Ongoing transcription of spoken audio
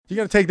You're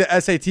going to take the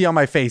SAT on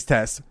my face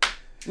test.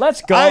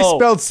 Let's go. I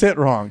spelled sit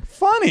wrong.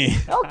 Funny.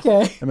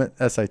 Okay. I meant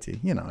SIT.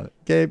 You know it.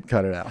 Gabe,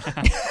 cut it out.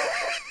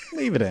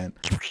 Leave it in.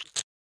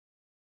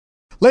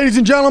 Ladies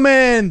and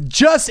gentlemen,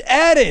 just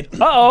added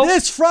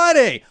this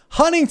Friday,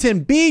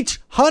 Huntington Beach.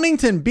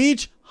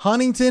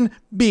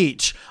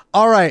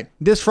 All right,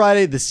 this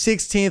Friday, the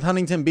 16th,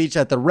 Huntington Beach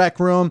at the Rec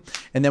Room.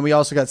 And then we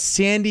also got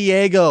San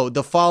Diego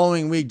the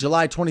following week,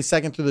 July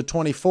 22nd through the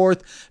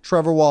 24th,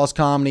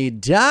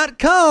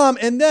 TrevorWallsComedy.com.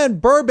 And then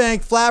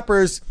Burbank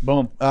Flappers.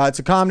 Boom. It's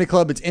a comedy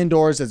club. It's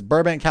indoors. It's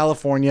Burbank,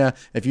 California.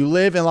 If you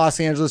live in Los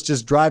Angeles,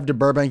 just drive to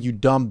Burbank, you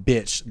dumb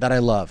bitch. That I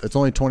love. It's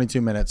only 22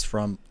 minutes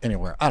from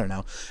anywhere. I don't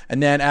know.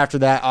 And then after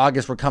that,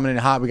 August, we're coming in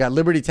hot. We got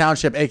Liberty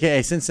Township,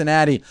 a.k.a.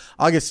 Cincinnati,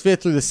 August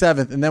 5th through the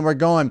 7th. And then we're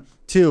going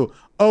to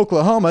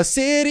Oklahoma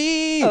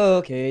City.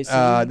 Okay.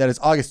 That is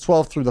August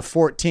 12th through the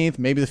 14th,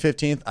 maybe the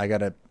 15th. I got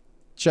to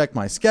check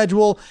my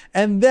schedule.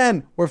 And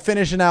then we're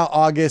finishing out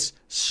August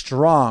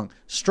strong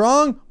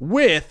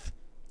with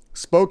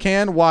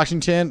Spokane,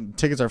 Washington.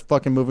 Tickets are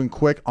fucking moving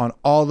quick on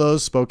all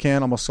those.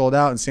 Spokane almost sold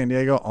out, and San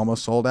Diego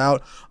almost sold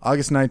out.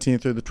 August 19th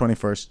through the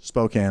 21st,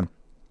 Spokane.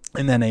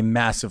 And then a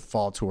massive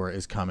fall tour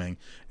is coming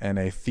and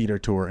a theater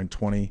tour in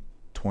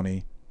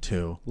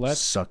 2022.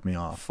 Let's suck me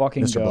off.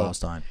 fucking Mr. go.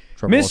 Blaustein.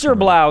 Mr.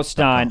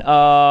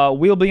 Blaustein,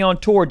 we'll be on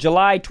tour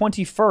July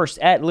 21st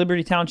at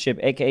Liberty Township,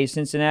 a.k.a.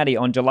 Cincinnati,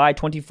 on July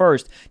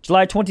 21st.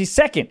 July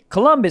 22nd,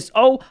 Columbus,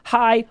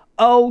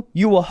 Ohio,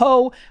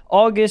 you-a-ho.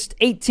 August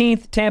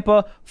 18th,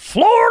 Tampa,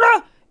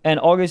 Florida. And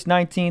August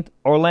 19th,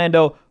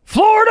 Orlando,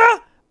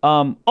 Florida.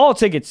 All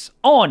tickets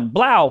on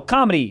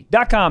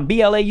blaucomedy.com,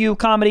 B-L-A-U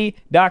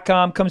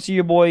comedy.com. Come see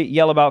your boy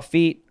yell about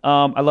feet.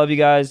 I love you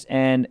guys.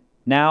 And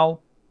now,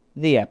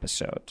 the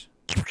episode.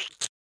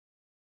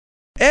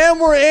 And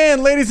we're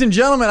in, ladies and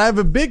gentlemen. I have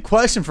a big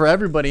question for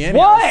everybody. Anyway,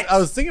 What? I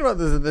was thinking about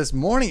this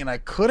morning, and I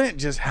couldn't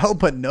just help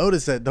but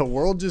notice that the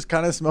world just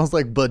kind of smells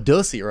like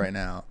Badussy right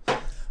now.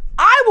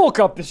 I woke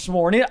up this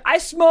morning. I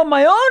smelled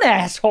my own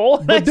asshole.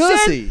 And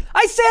Badussy.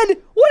 I said,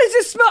 what does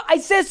this smell? I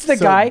said to the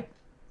guy,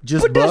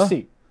 just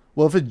Badussy.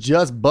 Well, if it's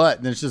just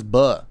butt, then it's just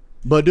butt.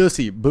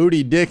 Badussy,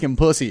 booty, dick, and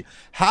pussy.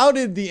 How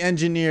did the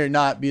engineer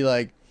not be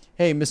like,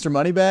 hey, Mr.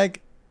 Moneybag,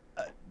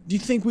 do you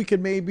think we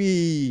could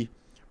maybe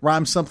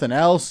rhyme something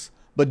else?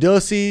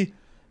 Badussy,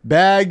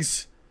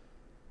 bags,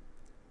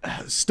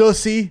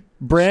 stussy,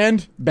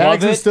 brand,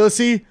 bags and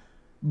stussy,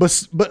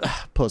 but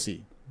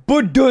pussy.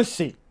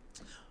 Badussy.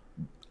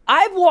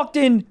 I've walked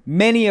in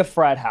many a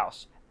frat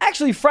house.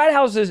 Actually, frat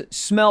houses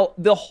smell,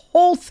 the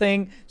whole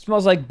thing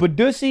smells like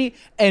Badussy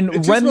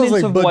and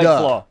remnants of White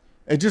Claw.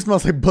 It just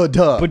smells like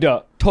Buddha.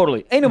 Buddha,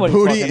 totally. Ain't nobody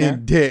Booty fucking there.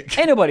 and dick.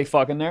 Ain't nobody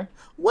fucking there.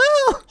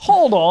 Well,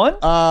 Hold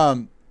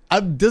on.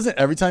 doesn't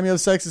every time you have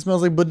sex it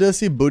smells like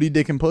Badussy, booty,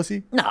 dick, and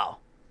pussy? No.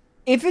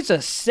 If it's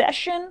a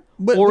session,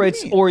 But or what do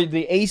it's you mean? or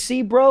the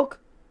AC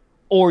broke,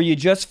 or you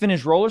just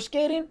finished roller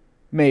skating,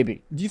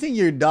 maybe. Do you think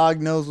your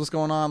dog knows what's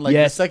going on? Like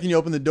Yes. the second you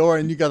open the door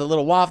and you got a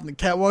little waft and the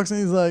cat walks in,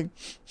 he's like,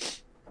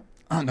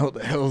 I don't know what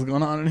the hell is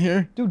going on in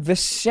here. Dude, the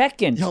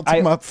second Y'all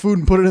took my food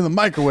and put it in the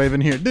microwave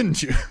in here,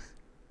 didn't you?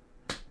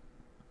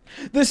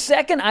 The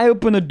second I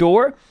open the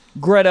door,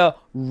 Greta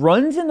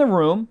runs in the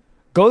room,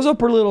 goes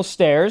up her little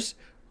stairs,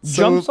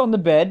 jumps on the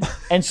bed,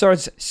 and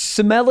starts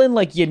smelling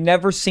like you've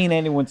never seen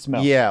anyone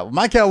smell. Yeah,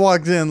 my cat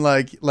walks in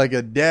like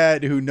a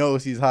dad who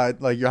knows he's like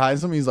you're hiding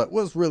something. He's like,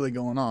 what's really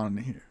going on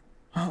in here?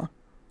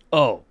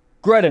 Oh,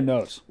 Greta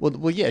knows.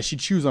 Well, yeah, she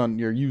chews on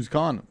your used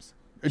condoms.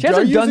 She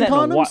hasn't done that in a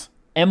condoms? while.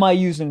 Am I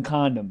using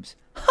condoms?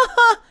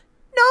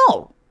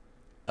 No.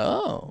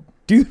 Oh.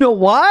 Do you know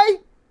why?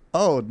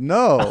 Oh,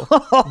 no.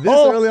 This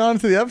early on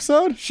into the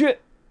episode?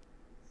 Shit.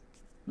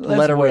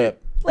 Let her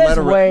rip. Let's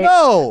wait.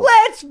 No.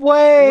 Let's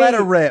wait. Let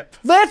her rip.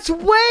 Let's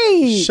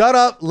wait. Shut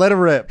up. Let her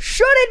rip.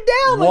 Shut it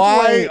down. Let's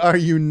Why wait. are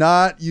you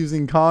not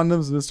using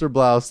condoms, Mr.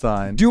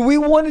 Blaustein? Do we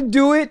want to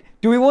do it?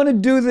 Do we want to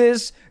do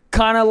this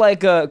kind of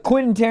like a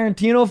Quentin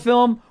Tarantino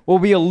film where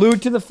we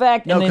allude to the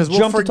fact and then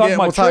jump to talk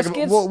about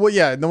Triscuits? Well,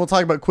 yeah, then we'll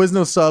talk about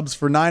Quiznos subs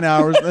for 9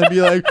 hours and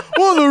be like,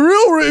 well, the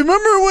real,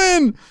 remember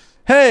when,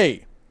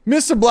 hey,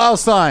 Mr.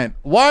 Blaustein,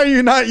 why are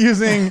you not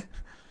using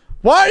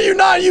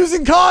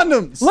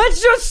condoms?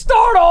 Let's just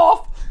start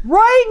off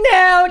right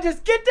now.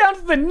 Just get down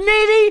to the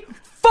nitty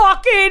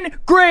fucking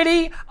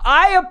gritty.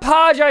 I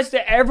apologize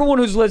to everyone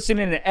who's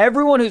listening and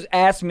everyone who's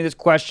asked me this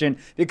question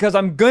because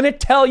I'm gonna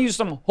tell you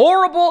some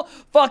horrible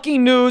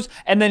fucking news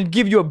and then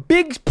give you a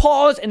big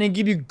pause and then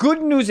give you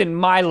good news in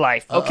my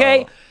life,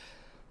 okay?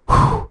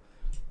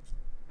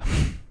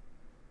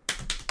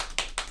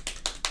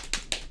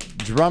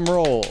 Drum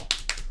roll.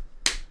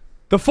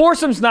 The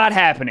foursome's not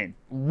happening.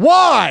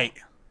 Why?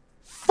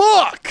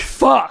 Fuck.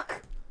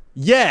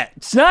 Yet.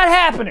 It's not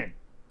happening.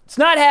 It's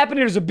not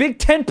happening. There's a big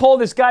tentpole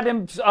this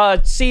goddamn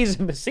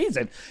season,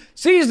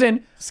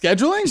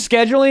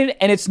 scheduling,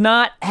 and it's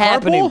not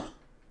happening.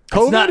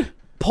 COVID? It's not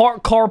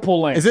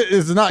carpooling. Is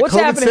it not What's COVID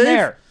happening safe?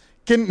 there?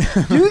 Can You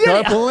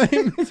get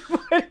carpooling?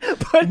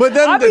 But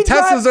then the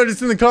Teslas are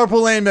just in the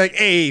carpool lane, like,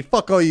 hey,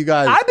 fuck all you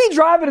guys. I be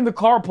driving in the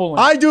carpool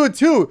lane. I do it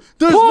too.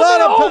 There's Pull not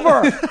me a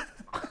over.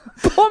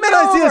 Pull me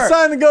Then over. I see a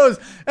sign that goes,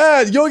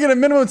 you'll get a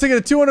minimum ticket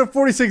of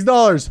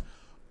 $246.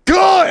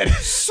 Good.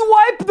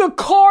 Swipe the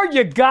card,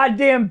 you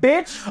goddamn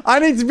bitch. I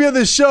need to be at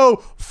the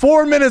show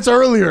 4 minutes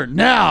earlier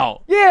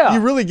now. Yeah. You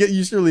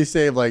really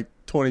save like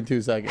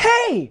 22 seconds.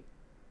 Hey,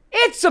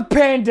 it's a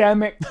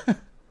pandemic.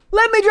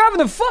 Let me drive in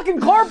the fucking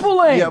carpool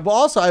lane. Yeah, but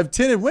also I have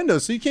tinted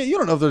windows, so you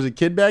don't know if there's a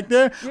kid back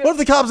there. Yeah. What if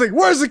the cop's like,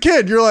 where's the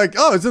kid? You're like,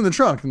 oh, it's in the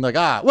trunk. And like,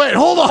 wait,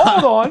 hold on.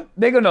 Hold on.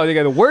 They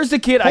go, where's the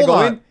kid? I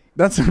go in.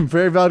 That's a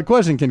very valid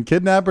question. Can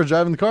kidnappers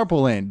drive in the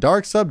carpool lane?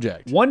 Dark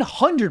subject.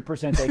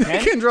 100% they can.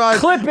 They can drive.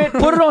 Clip it,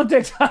 put it on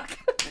TikTok.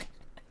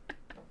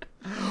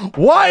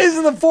 Why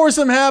isn't the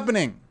foursome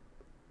happening?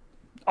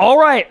 All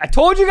right, I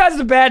told you guys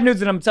the bad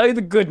news, and I'm telling you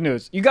the good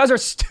news. You guys are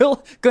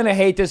still gonna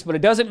hate this, but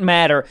it doesn't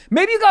matter.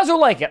 Maybe you guys will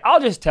like it. I'll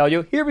just tell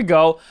you. Here we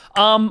go.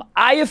 I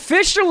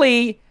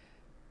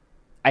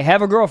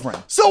have a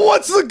girlfriend. So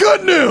what's the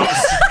good news?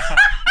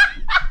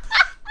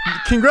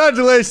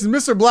 Congratulations,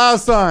 Mr.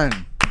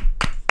 Blaustein.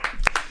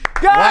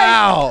 Guys,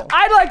 wow.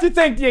 I'd like to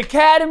thank the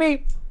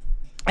Academy,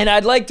 and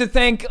I'd like to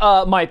thank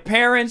my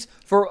parents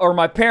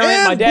my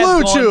dad's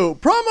Blue gone. Chew.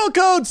 Promo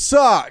code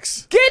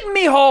sucks. Getting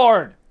me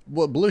hard.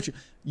 What Blue Chew?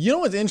 You know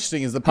what's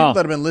interesting is the people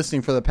that have been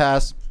listening for the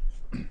past,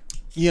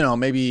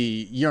 maybe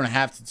year and a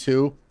half to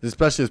two,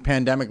 especially as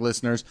pandemic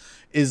listeners,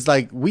 is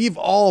like we've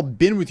all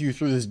been with you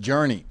through this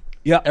journey.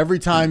 Yeah. Every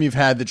time you've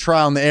had the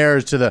trial and the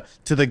errors to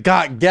the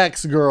Got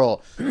Gex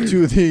girl,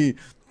 to the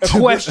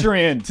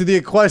equestrian, to the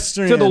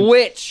equestrian, to the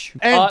witch,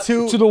 and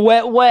to the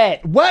wet.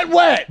 Wow.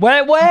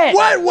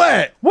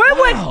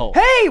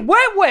 Hey,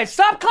 wet.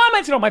 Stop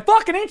commenting on my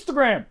fucking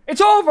Instagram.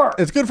 It's over.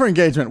 It's good for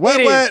engagement.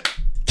 Wet.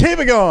 Keep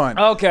it going.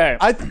 Okay.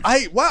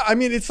 Wow. I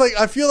mean, it's like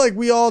I feel like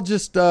we all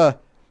just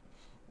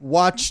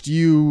watched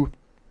you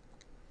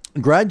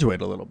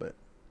graduate a little bit.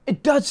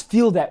 It does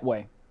feel that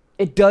way.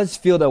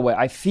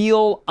 I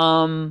feel,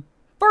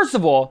 first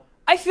of all,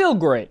 I feel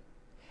great.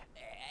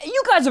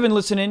 You guys have been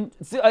listening,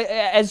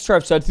 as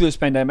Trev said, through this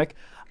pandemic.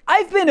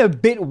 I've been a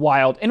bit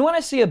wild. And when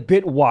I say a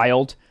bit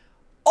wild,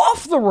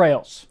 off the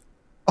rails.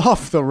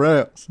 Off the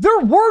rails. There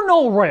were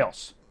no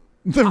rails.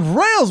 The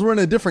rails were in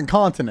a different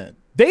continent.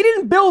 They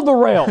didn't build the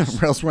rails.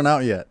 Rails weren't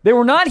out yet. They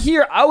were not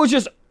here. I was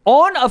just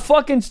on a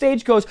fucking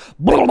stagecoach.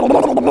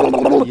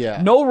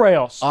 Yeah. No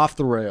rails. Off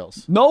the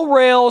rails. No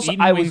rails.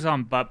 Eating wings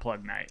on butt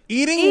plug night.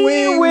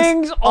 Eating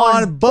wings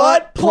on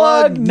butt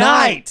plug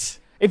night.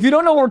 If you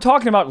don't know what we're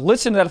talking about,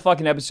 listen to that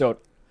fucking episode.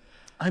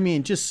 I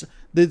mean,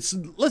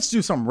 let's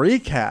do some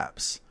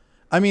recaps.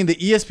 I mean, the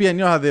ESPN, you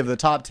know how they have the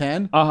top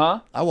 10? Uh-huh.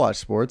 I watch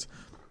sports.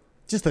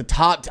 Just the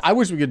top. I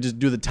wish we could just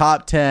do the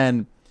top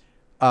 10.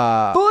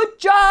 Foot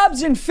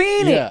jobs in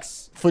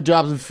Phoenix. Yeah. Foot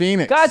jobs in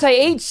Phoenix. Guys, I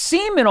ate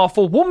semen off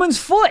a woman's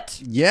foot.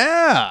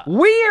 Yeah.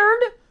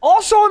 Weird.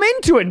 Also, I'm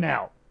into it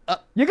now.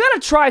 You gotta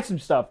try some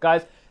stuff,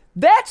 guys.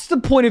 That's the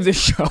point of this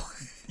show.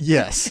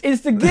 Yes.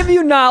 Is to give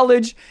you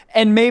knowledge,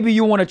 and maybe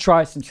you want to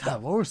try some stuff.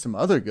 God, what were some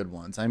other good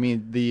ones? I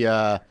mean,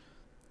 the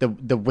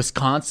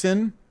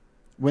Wisconsin,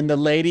 when the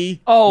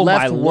lady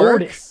left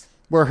work,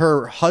 where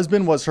her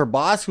husband was her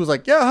boss, who was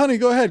like, yeah, honey,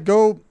 go ahead,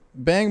 go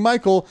bang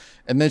Michael.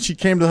 And then she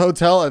came to the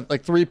hotel at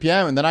like 3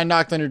 p.m. And then I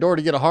knocked on your door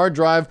to get a hard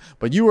drive,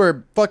 but you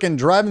were fucking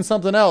driving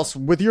something else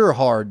with your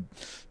hard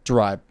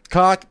drive.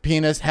 Cock,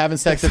 penis, having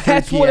sex at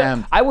 3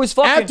 p.m. I was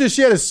fucking... After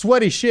she had a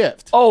sweaty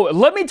shift. Oh,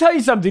 let me tell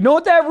you something. You know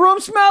what that room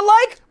smelled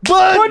like?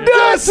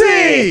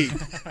 Badussy!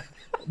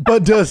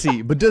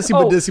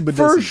 Badussy.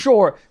 For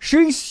sure.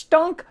 She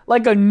stunk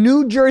like a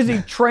New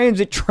Jersey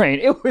transit train.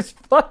 It was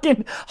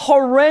fucking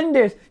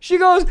horrendous. She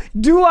goes,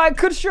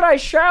 should I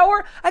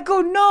shower? I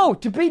go, no,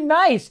 to be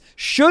nice.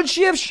 Should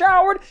she have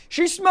showered?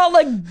 She smelled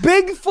like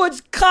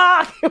Bigfoot's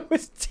cock. It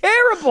was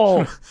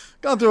terrible.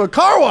 Gone through a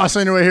car wash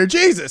on your way here.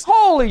 Jesus.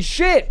 Holy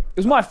shit. It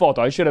was my fault,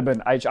 though. I should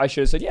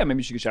have said, yeah,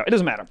 maybe she could shower. It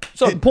doesn't matter.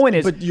 So the point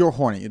is... But you're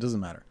horny. It doesn't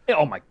matter.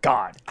 Oh, my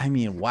God. I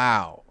mean,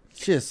 wow.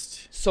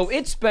 So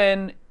it's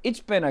been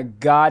a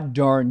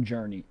god-darn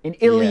journey. An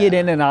Iliad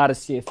and an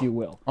Odyssey, if you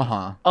will.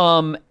 Uh-huh.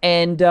 The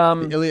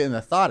Iliad and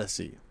the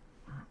Thodyssey.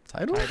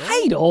 Title? There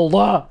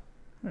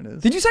it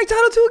is. Did you say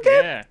title too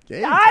again? Yeah.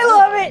 Gabe, I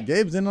love it.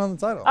 Gabe's in on the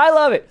title. I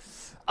love it.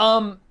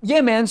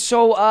 Yeah, man.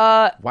 So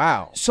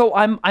wow. So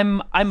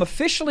I'm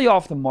officially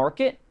off the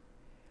market.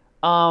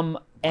 And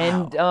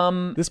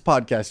this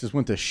podcast just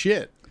went to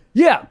shit.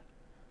 Yeah.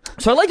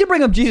 So I'd like to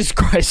bring up Jesus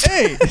Christ.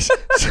 Hey,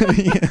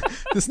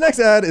 this next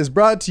ad is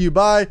brought to you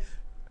by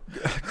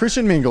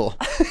Christian Mingle.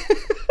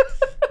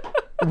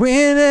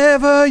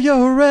 Whenever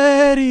you're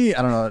ready.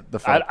 I don't know the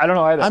fuck. I don't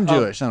know either. I'm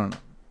Jewish. I don't know.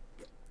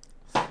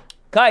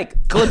 Kike,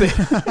 clip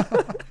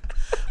it.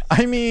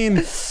 I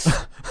mean,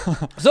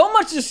 so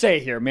much to say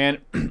here, man.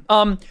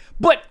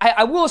 But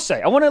I will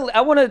say, I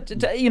want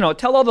to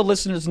tell all the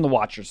listeners and the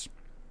watchers,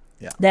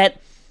 that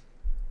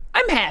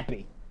I'm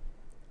happy.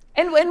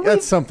 And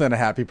that's something a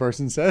happy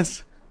person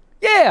says.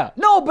 Yeah,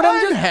 no, but I'm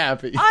just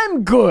happy.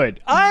 I'm good.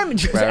 I'm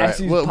just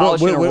actually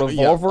polishing a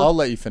revolver. I'll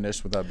let you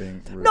finish without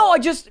being rude. No, I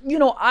just,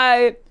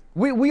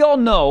 we all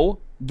know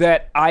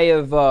that I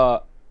have,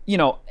 for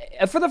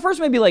the first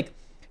maybe like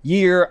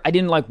year, I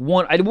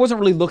wasn't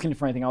really looking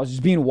for anything. I was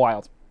just being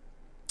wild.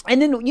 And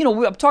then,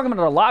 I'm talking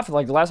about it a lot for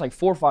like the last like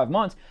 4 or 5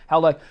 months, how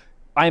like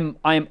I'm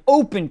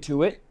open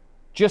to it,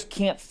 just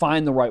can't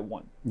find the right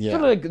one. Yeah.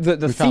 Sort of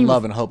like we found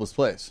love in a hopeless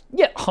place.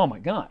 Yeah. Oh my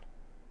God.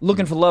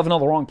 Looking for love in all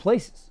the wrong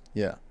places.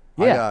 Yeah.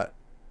 Yeah. I got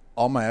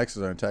all my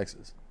exes are in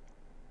Texas.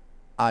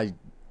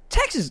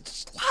 Texas,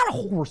 there's a lot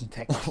of whores in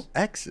Texas.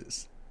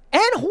 Exes.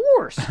 And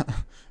whores.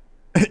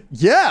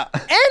 Yeah.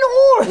 And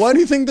whores. Why do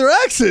you think they're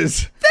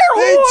exes? They're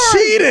whores. They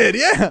cheated.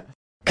 Yeah.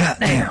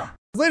 Goddamn.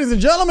 Ladies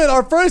and gentlemen,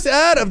 our first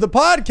ad of the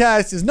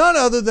podcast is none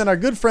other than our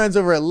good friends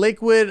over at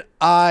Liquid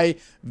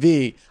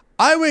IV.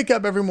 I wake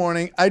up every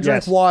morning, I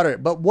drink water,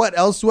 but what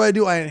else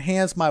do? I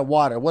enhance my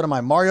water. What am I,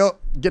 Mario?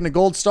 Getting a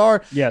gold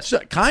star? Yes.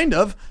 Kind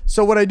of.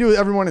 So what I do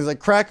every morning is I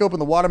crack open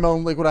the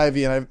watermelon Liquid IV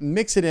and I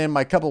mix it in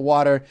my cup of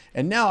water,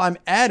 and now I'm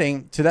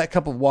adding to that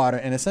cup of water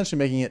and essentially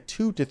making it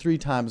 2 to 3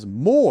 times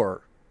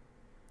more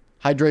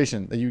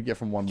hydration that you get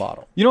from one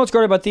bottle. You know what's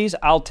great about these?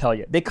 I'll tell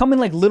you. They come in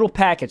like little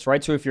packets,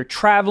 right? So if you're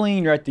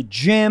traveling, you're at the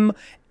gym,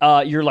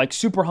 you're like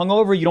super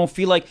hungover, you don't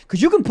feel like, because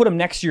you can put them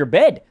next to your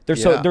bed. They're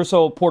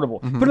so portable.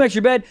 Put them next to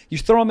your bed, you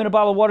throw them in a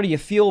bottle of water, you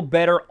feel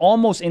better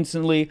almost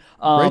instantly.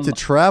 Great to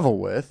travel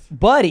with.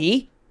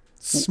 Buddy.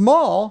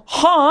 Small.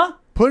 Huh?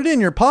 Put it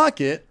in your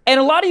pocket. And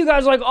a lot of you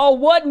guys are like, oh,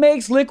 what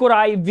makes Liquid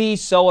IV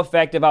so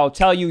effective? I'll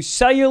tell you,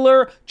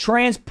 cellular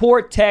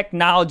transport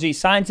technology,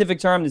 scientific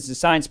term. This is a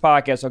science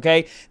podcast,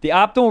 okay? The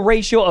optimal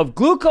ratio of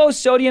glucose,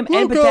 sodium,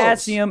 and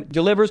potassium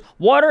delivers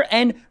water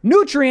and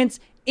nutrients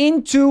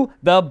into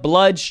the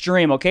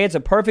bloodstream, okay? It's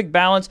a perfect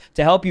balance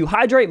to help you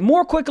hydrate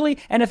more quickly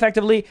and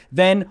effectively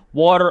than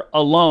water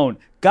alone.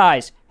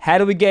 Guys, how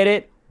do we get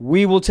it?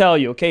 We will tell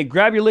you, okay?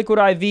 Grab your Liquid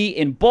IV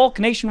in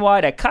bulk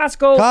nationwide at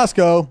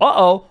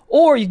Costco.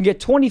 Or you can get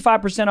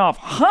 25% off.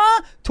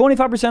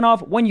 25%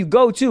 off when you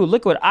go to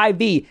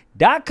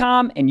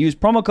liquidiv.com and use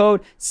promo code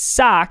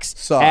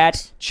SOCKS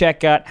at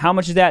checkout. How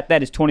much is that?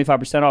 That is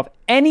 25% off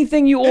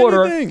anything you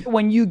order.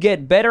 When you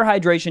get better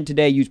hydration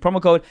today, use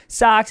promo code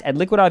SOCKS at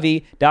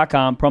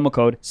liquidiv.com. Promo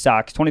code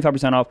SOCKS.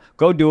 25% off.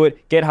 Go do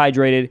it. Get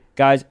hydrated.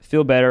 Guys,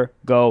 feel better.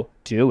 Go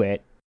do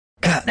it.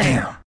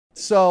 Goddamn.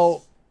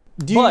 So...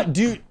 Do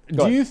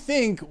you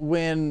think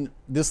when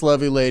this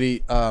lovely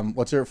lady,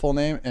 what's her full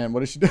name and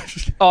what does she do?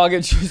 I'll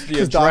get just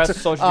the address,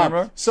 social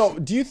number. So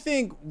do you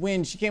think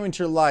when she came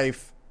into your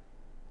life,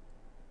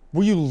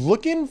 were you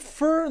looking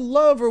for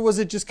love or was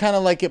it just kind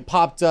of like it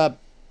popped up?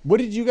 What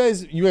did you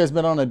guys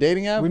met on a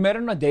dating app? We met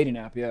on a dating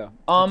app, yeah.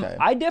 Okay.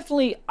 I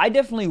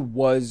definitely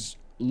was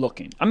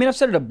looking. I mean, I've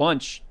said it a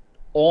bunch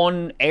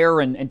on air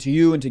and to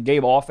you and to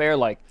Gabe off air,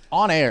 like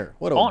on air.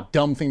 What a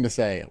dumb thing to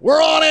say.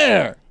 We're on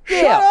air.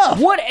 Yeah. Shut up.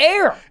 What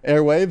air?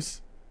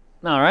 Airwaves.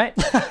 All right.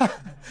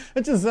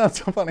 It just sounds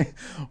so funny.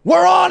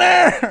 We're on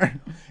air.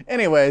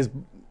 Anyways.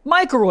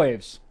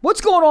 Microwaves.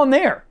 What's going on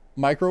there?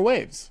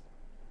 Microwaves.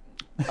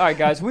 All right,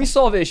 guys. We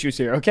solve issues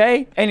here,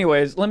 okay?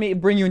 Anyways, let me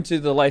bring you into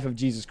the life of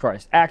Jesus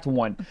Christ. Act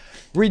 1.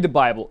 Read the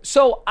Bible.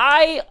 So so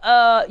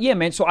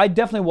I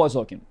definitely was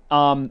looking.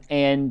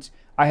 And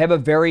I have a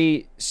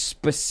very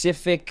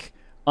specific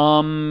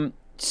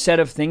set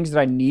of things that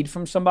I need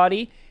from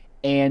somebody.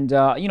 And,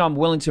 I'm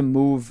willing to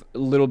move a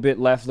little bit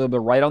left, a little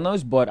bit right on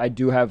those, but I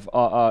do have,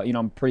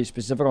 I'm pretty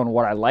specific on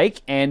what I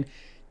like. And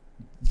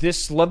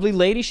this lovely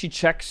lady, she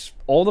checks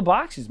all the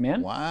boxes,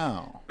 man.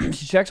 Wow.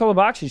 She checks all the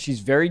boxes. She's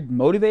very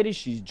motivated.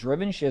 She's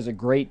driven. She has a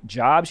great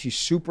job. She's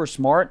super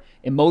smart,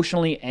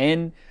 emotionally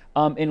and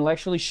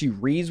intellectually. She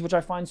reads, which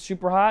I find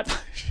super hot.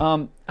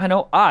 I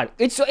know, odd.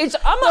 It's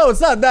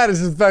not that. It's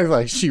just the fact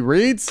like she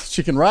reads,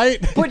 she can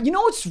write. But you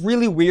know what's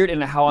really weird,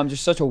 and how I'm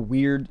just such a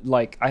weird,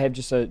 like I have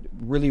just a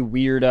really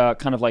weird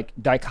kind of like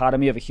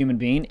dichotomy of a human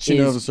being. She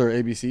knows her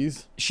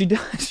ABCs. She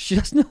does. She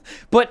does know.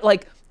 But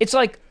like it's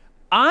like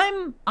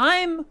I'm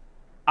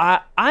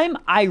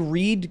I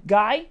read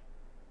guy,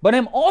 but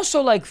I'm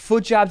also like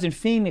foot jobs and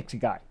Phoenix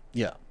guy.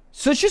 Yeah.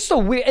 So it's just so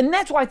weird, and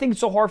that's why I think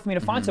it's so hard for me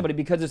to find somebody,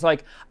 because it's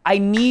like I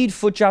need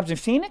foot jobs in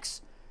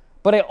Phoenix,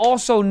 but I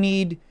also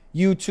need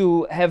you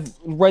to have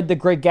read The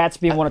Great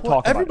Gatsby and want to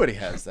talk about it. Everybody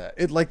has that.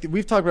 It like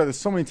we've talked about this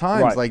so many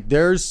times. Right. Like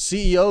there's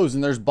CEOs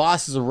and there's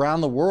bosses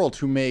around the world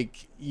who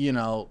make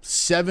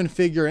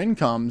 7-figure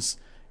incomes,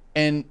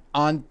 and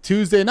on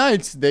Tuesday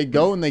nights they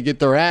go and they get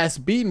their ass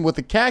beaten with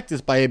a cactus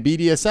by a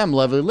BDSM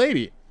lovely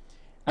lady.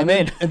 And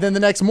then the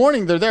next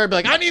morning they're there, be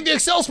like, I need the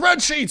Excel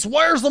spreadsheets.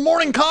 Where's the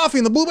morning coffee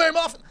and the blueberry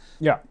muffin?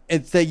 Yeah.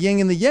 It's the yin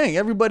and the yang.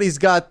 Everybody's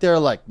got their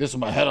like, this is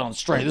my head on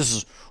straight. This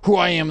is who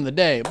I am in the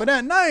day. But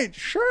at night,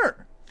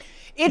 sure.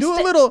 Do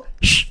a little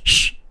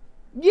shh.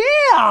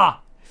 Yeah.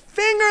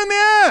 Finger in the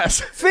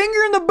ass. Finger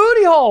in the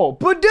booty hole.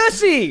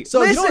 Badussy. So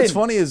listen. You know what's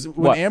funny is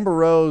when Amber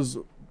Rose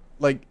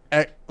like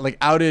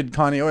outed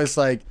Kanye West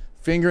like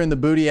finger in the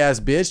booty ass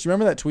bitch. Do you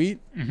remember that tweet?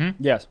 Mm-hmm.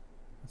 Yes.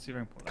 Let's see if I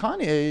can pull it up.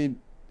 Kanye,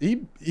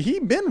 he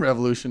been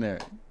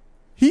revolutionary.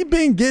 He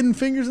been getting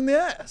fingers in the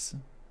ass.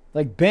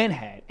 Like Ben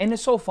had. And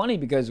it's so funny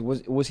because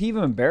was he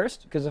even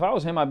embarrassed? Because if I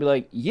was him, I'd be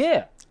like,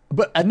 yeah.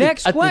 But at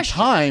Next the question.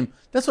 time,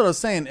 that's what I was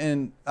saying.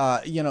 And,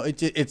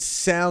 it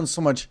sounds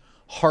so much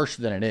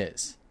harsher than it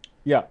is.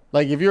 Yeah.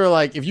 Like if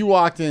you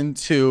walked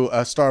into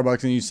a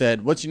Starbucks and you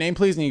said, "What's your name,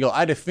 please?" and you go, "I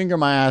had to finger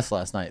my ass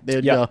last night,"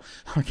 they'd go,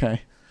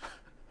 "Okay,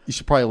 you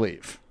should probably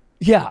leave."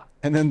 Yeah.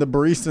 And then the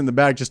barista in the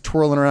back just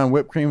twirling around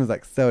whipped cream was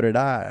like, "So did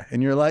I."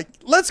 And you're like,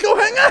 "Let's go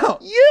hang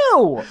out."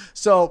 You.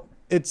 So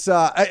it's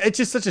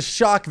just such a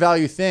shock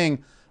value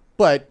thing.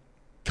 But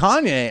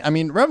Kanye, I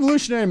mean,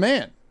 revolutionary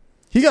man.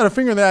 He got a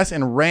finger in the ass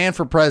and ran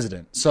for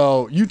president.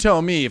 So you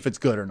tell me if it's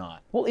good or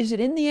not. Well, is it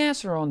in the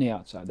ass or on the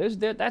outside? That's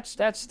the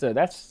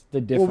difference.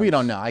 Well, we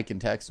don't know. I can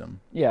text him.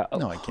 Yeah.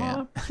 No, I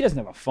can't. He doesn't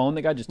have a phone.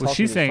 The guy just talks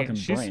with his fucking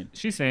brain.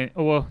 She's saying,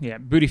 oh, well, yeah,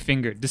 booty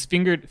fingered. This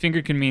finger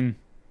can mean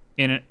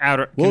in and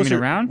out, can mean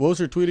around. What was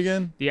her tweet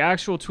again? The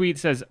actual tweet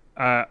says,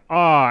 at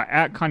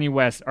Kanye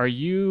West, are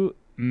you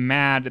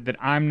mad that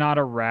I'm not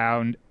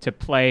around to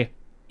play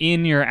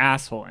in your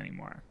asshole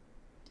anymore?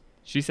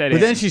 She said But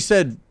it. then she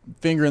said,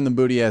 "Finger in the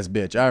booty ass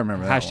bitch." I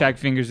remember that. Hashtag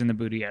fingers in the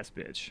booty ass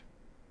bitch.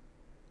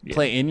 Yeah.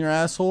 Play in your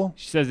asshole.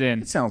 She says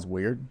in. It sounds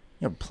weird.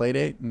 You have a play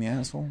date in the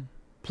asshole.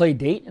 Play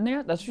date in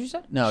there? That's what you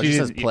said? No, She she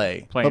says says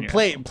play. play in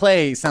But your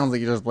play sounds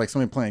like you're just like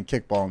somebody playing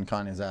kickball in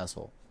Kanye's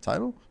asshole.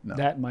 Title? No.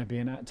 That might be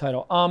a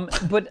title.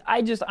 But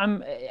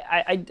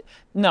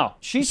no.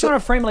 She's trying to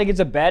frame it like it's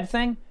a bad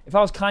thing. If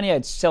I was Kanye,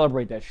 I'd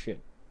celebrate that shit.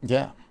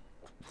 Yeah.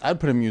 I'd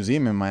put a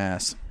museum in my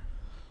ass.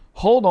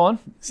 Hold on.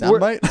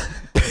 Soundbite?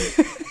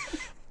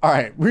 All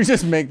right. We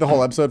just make the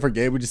whole episode for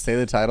Gabe. We just say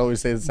the title. We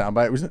say the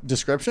soundbite.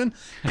 Description.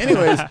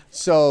 Anyways,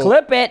 so.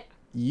 Clip it.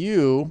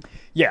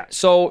 Yeah.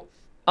 So,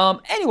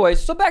 anyways,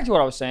 so back to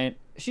what I was saying.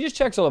 She just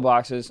checks all the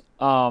boxes.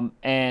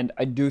 And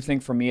I do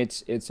think for me,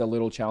 it's a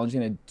little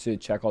challenging to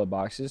check all the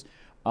boxes.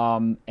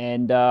 And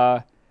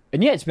yeah,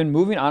 it's been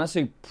moving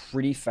honestly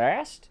pretty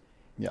fast.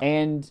 Yeah.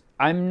 And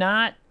I'm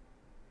not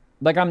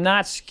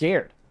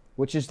scared,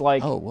 which is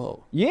like, Oh,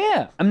 whoa.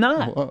 yeah, I'm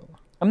not. Whoa.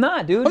 I'm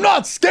not, dude. I'm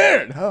not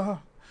scared.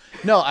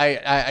 No,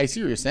 I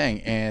see what you're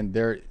saying. And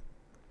they're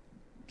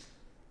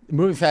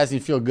moving fast and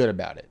you feel good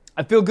about it.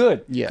 I feel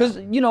good. Yeah. Because,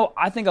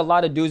 I think a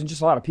lot of dudes and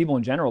just a lot of people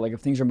in general, like if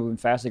things are moving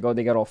fast,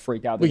 they get all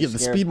freaked out. We They get the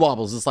scared. speed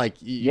wobbles. It's like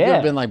you've Yeah.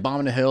 ever been like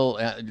bombing a hill,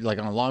 like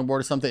on a longboard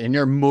or something, and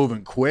you're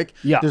moving quick.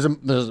 Yeah. There's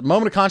a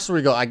moment of consciousness where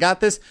you go, "I got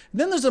this."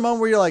 And then there's a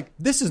moment where you're like,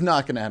 "This is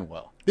not going to end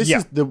well. This Yeah.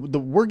 is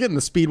we're getting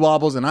the speed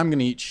wobbles, and I'm going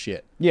to eat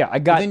shit." Yeah, I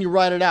But got. then you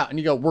ride it out, and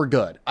you go, "We're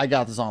good. I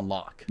got this on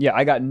lock." Yeah,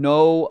 I got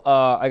no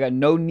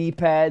knee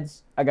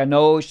pads. I got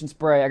no ocean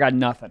spray. I got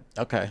nothing.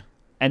 Okay.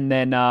 And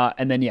then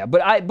yeah.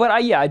 But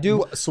I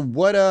do. So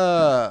what?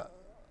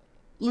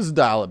 Let's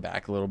dial it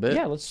back a little bit.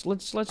 Yeah, let's.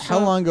 How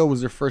long ago was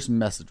their first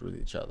message with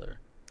each other?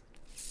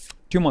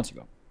 2 months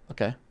ago.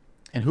 Okay.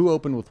 And who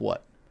opened with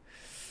what?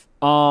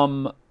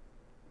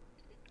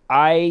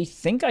 I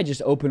think I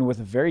just opened with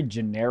a very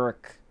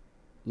generic,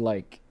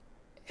 like,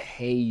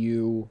 "Hey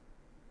you,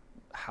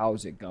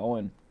 how's it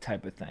going?"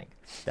 type of thing.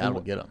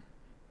 That'll get them.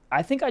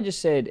 I think I just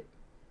said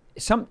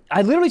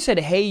I literally said,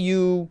 "Hey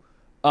you."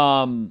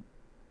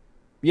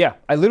 Yeah,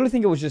 I literally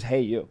think it was just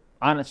 "Hey you."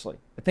 Honestly,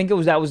 I think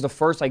that was the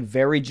first like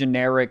very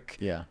generic.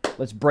 Yeah.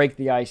 Let's break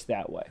the ice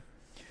that way.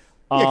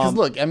 Yeah, because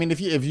look, I mean, if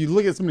you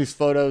look at somebody's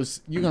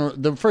photos,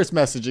 the first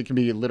message, it can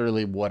be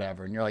literally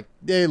whatever, and you're like,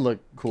 they look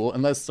cool,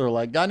 unless they're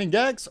like, "Got any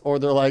gags?" or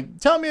they're like,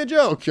 "Tell me a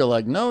joke." You're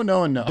like, no,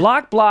 no, and no.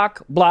 Block. Wow,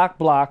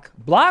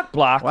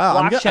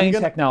 Blockchain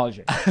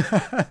technology.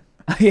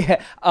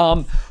 Yeah.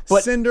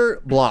 But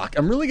Cinder block.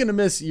 I'm really gonna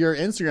miss your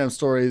Instagram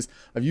stories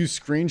of you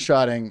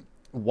screenshotting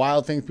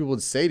wild things people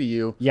would say to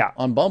you. Yeah.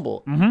 On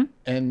Bumble.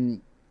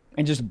 And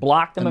just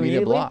block them immediate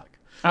immediately. block.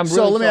 I'm So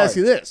really let me sorry. ask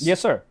you this. Yes,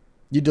 sir.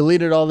 You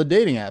deleted all the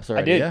dating apps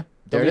already. I did. Yeah.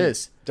 There it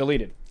is.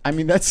 Deleted. I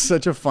mean, that's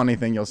such a funny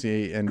thing you'll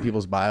see in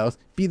people's bios.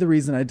 Be the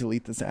reason I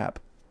delete this app.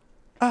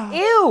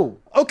 Ew.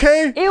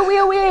 Okay.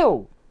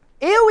 Ew.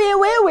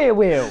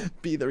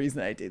 Be the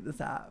reason I did this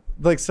app.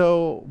 Like,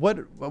 so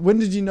when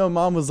did you know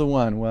mom was the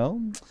one?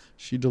 Well,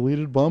 she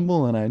deleted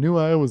Bumble and I knew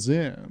I was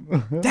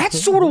in.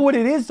 That's sort of what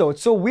it is, though.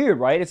 It's so weird,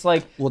 right? It's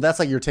like, Well, that's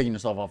like you're taking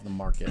yourself off the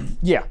market.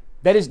 yeah,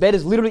 that is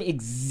literally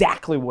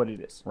exactly what it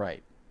is.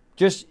 Right.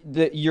 Just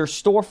your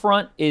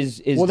storefront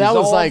is Well, that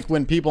was dissolved. like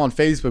when people on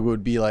Facebook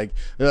would be like,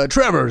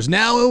 Trevor's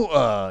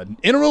now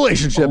in a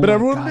relationship. And my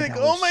everyone would God, be like,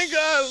 that oh was my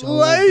God, so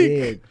like,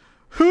 big.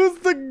 who's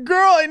the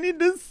girl? I need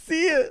to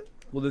see it.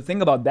 Well, the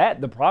thing about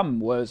that, the problem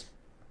was,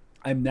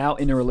 I'm now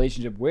in a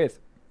relationship with,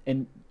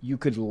 and you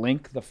could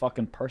link the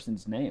fucking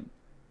person's name.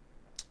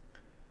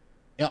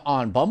 Yeah,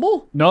 on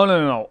Bumble?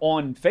 No,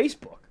 on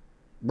Facebook.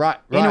 Right.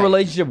 In a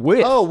relationship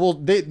with. Oh, well,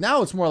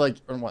 now it's more like,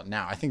 or what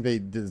now? I think they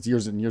did this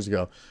years and years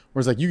ago, where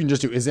it's like you can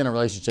just do is in a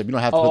relationship. You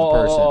don't have to put the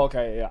person. Oh,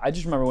 okay, yeah. I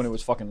just remember when it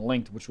was fucking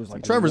linked, which was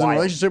like Trevor's in a wild.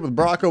 relationship with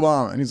Barack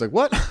Obama. And he's like,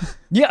 what?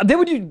 Yeah,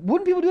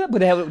 wouldn't people do that?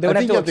 But they would I have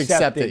think to you have to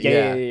accept it.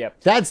 Yeah.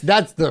 That's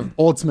the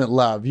ultimate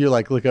love. You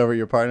like look over at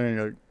your partner and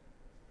you're like,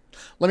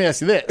 Let me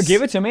ask you this.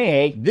 Give it to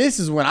me. This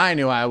is when I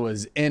knew I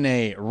was in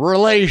a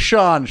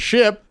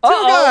relationship. Two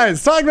Uh-oh.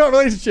 guys talking about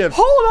relationships.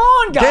 Hold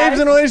on, guys. Gabe's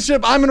in a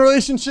relationship. I'm in a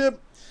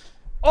relationship.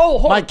 Oh,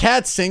 hold My on.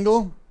 cat's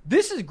single.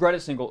 This is Greta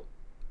single.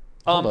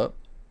 Hold up.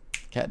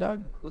 Cat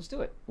dog? Let's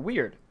do it.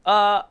 Weird.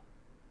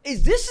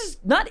 This is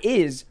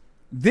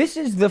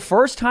the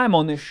first time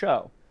on this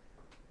show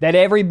that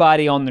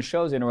everybody on the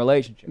show's in a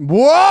relationship.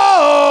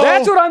 Whoa!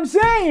 That's what I'm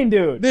saying,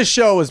 dude. This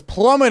show is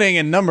plummeting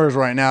in numbers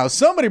right now.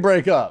 Somebody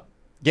break up.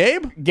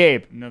 Gabe?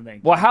 Gabe. No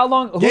thank you. Well, how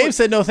long? Gabe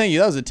said no thank you.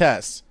 That was a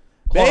test.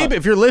 Hold Babe, on.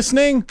 if you're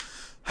listening,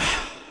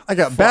 I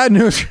got bad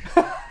news.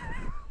 Well,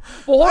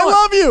 hold I on.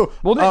 love you.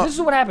 Well, this is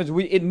what happens.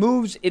 It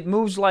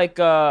moves like.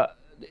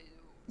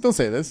 Don't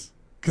say this.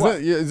 What?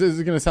 Because is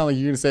it going to sound like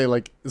you're going to say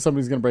like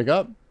somebody's going to break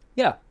up?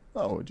 Yeah.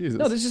 Oh, Jesus.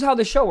 No, this is how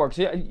this show works.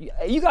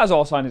 You guys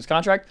all signed this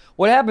contract.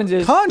 What happens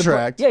is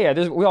Contract? Yeah.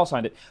 We all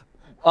signed it.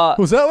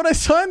 Was that what I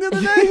signed the other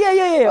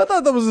day? Yeah. I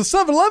thought that was a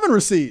 7-Eleven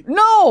receipt.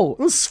 No.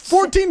 It was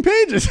 14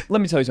 pages. Let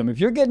me tell you something. If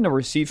you're getting a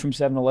receipt from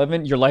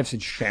 7-Eleven, your life's in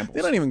shambles.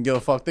 They don't even give a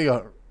fuck. They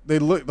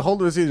look, the whole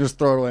receipt, just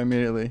throw it away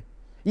immediately.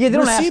 Yeah, they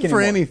don't ask Receipt anymore.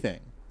 for anything.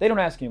 They don't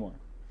ask anymore.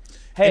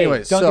 Hey,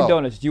 Anyway, Dunkin'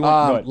 Donuts, do you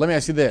want? go ahead. let me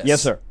ask you this.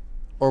 Yes, sir.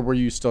 Or were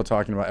you still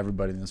talking about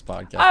everybody in this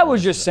podcast? I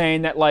was just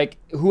saying that, like,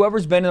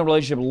 whoever's been in a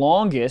relationship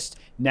longest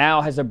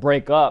now has to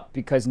break up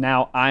because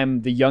now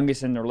I'm the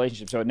youngest in the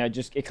relationship. So now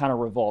it kind of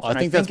revolves. I And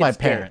think that's my it's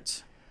scary.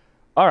 parents.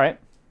 All right.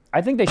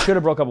 I think they should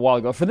have broke up a while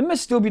ago. For them to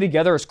still be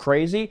together is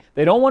crazy.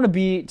 They don't want to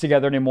be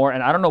together anymore,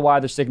 and I don't know why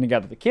they're sticking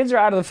together. The kids are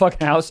out of the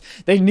fucking house.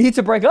 They need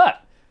to break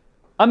up.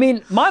 I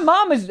mean, my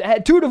mom has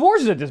had 2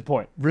 divorces at this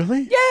point.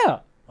 Really? Yeah.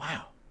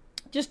 Wow.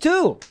 Just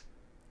 2.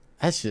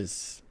 That's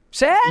just...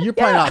 Sad? You're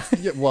probably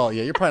Yeah. not... Well,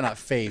 yeah, you're probably not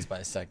phased by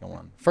the second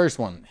one. First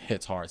one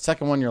hits hard.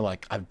 Second one, you're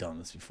like, I've done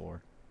this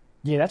before.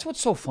 Yeah, that's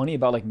what's so funny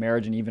about like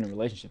marriage and even in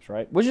relationships,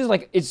 right? Which is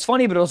like, it's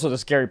funny, but also the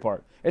scary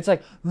part. It's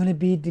like, we're gonna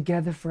be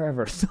together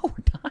forever. No,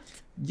 we're not.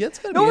 Yeah, it's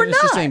gonna No, be we're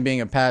interesting not.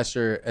 being a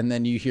pastor, and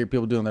then you hear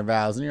people doing their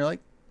vows, and you're like,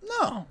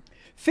 no.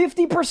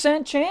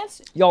 50%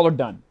 chance, y'all are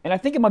done. And I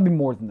think it might be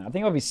more than that. I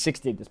think it might be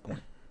 60 at this point,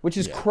 which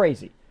is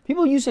crazy.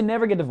 People used to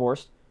never get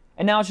divorced,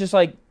 and now it's just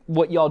like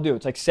what y'all do.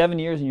 It's like 7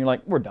 years, and you're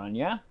like, we're done,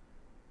 yeah?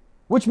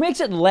 Which makes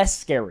it less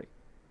scary.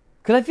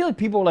 Because I feel like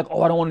people are like,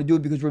 oh, I don't want to do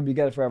it because we're gonna be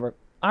together forever.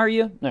 Are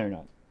you? No, you're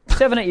not.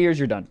 7, 8 years,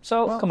 you're done.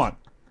 So, come on.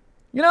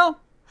 You know?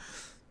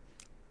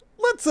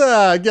 Let's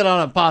get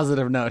on a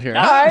positive note here.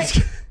 All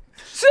right.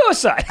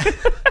 Suicide.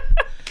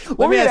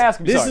 What were you going to ask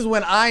me? This Sorry. is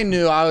when I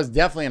knew I was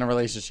definitely in a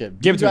relationship. Do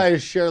Give you it to me.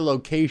 guys share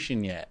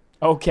location yet?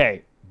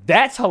 Okay.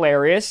 That's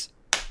hilarious.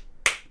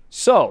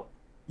 So,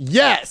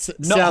 Yes.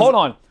 no, hold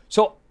on.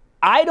 So,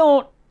 I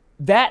don't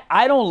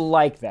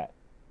like that.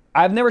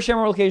 I've never shared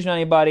my location to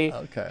anybody.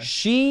 Okay.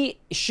 She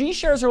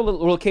shares her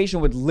location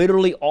with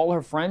literally all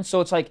her friends,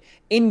 so it's like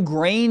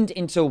ingrained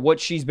into what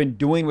she's been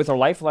doing with her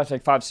life for the last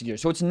like 5-6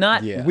 years. So it's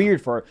not weird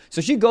for her.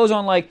 So she goes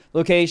on like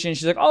location.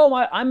 She's like,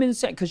 oh, I'm in,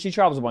 because she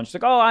travels a bunch. She's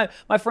like, oh,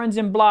 my friend's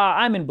in blah.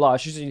 I'm in blah.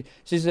 She's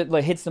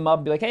like hits them up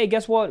and be like, hey,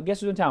 guess what?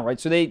 Guess who's in town, right?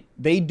 So they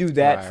do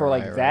that for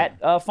like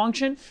that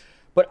function.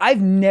 But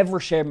I've never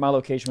shared my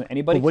location with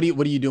anybody. But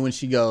what do you do when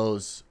she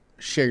goes,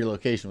 share your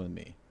location with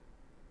me?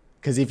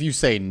 Because if you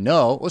say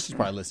no, well, she's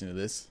probably listening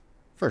to this.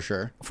 For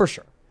sure. For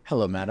sure.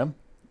 Hello, madam.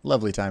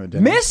 Lovely time at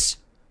dinner. Miss,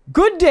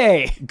 good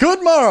day.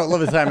 Good morrow.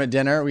 Lovely time at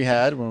dinner we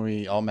had when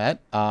we all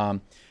met.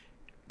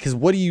 Because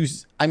what do you...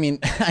 I mean,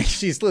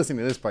 she's listening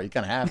to this part. You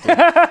kind of have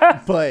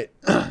to. But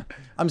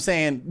I'm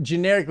saying,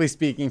 generically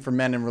speaking, for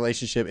men in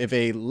relationship, if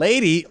a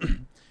lady...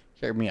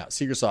 Hear me out.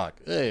 Secret sock.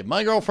 Hey,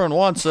 my girlfriend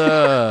wants...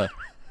 this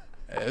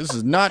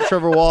is not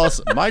Trevor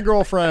Wallace. My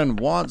girlfriend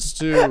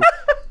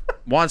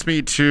wants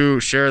me to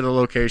share the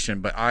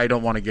location, but I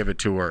don't want to give it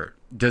to her.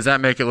 Does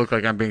that make it look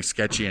like I'm being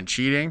sketchy and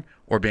cheating,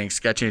 or being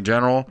sketchy in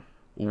general?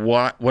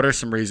 What are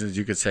some reasons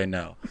you could say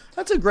no?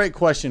 That's a great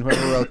question,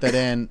 whoever wrote that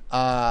in.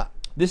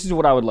 This is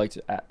what I would like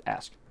to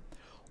ask.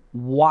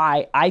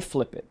 Why? I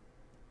flip it.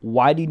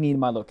 Why do you need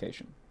my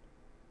location?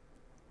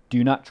 Do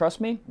you not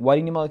trust me? Why do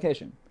you need my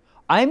location?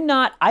 I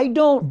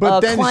don't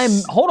climb,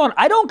 hold on,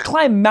 I don't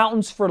climb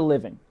mountains for a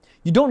living.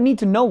 You don't need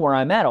to know where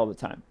I'm at all the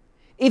time.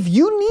 If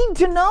you need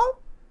to know,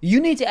 you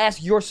need to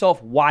ask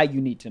yourself why you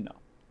need to know.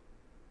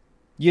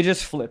 You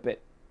just flip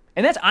it.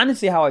 And that's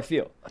honestly how I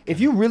feel. Okay. If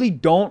you really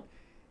don't,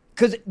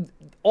 because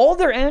all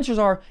their answers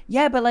are,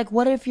 yeah, but like,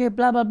 what if you're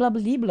blah, blah, blah,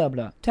 blah, blah,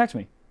 blah. Text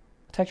me.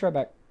 Text right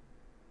back.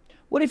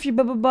 What if you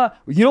blah, blah, blah.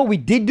 You know what we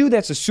did do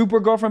that's a super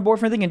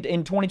girlfriend-boyfriend thing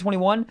in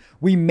 2021?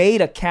 We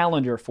made a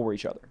calendar for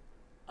each other.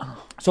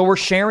 So we're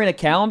sharing a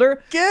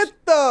calendar.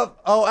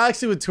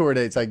 Actually with tour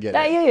dates, I get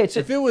it. Yeah.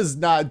 If it was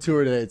not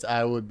tour dates,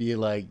 I would be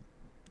like,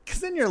 because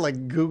then you're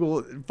like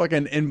Google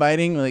fucking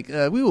inviting, like,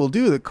 we will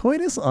do the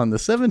coitus on the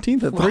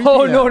 17th at 3 p.m.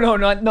 Oh,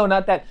 no,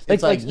 not that.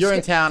 It's like you're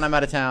in town, I'm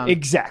out of town.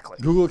 Exactly.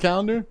 Google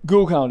Calendar?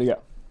 Google Calendar, yeah.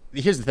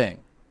 Here's the thing.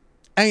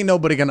 Ain't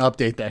nobody going to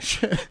update that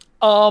shit.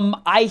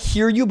 I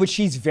hear you, but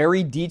she's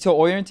very detail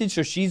oriented,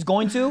 so she's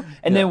going to.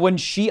 And then when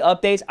she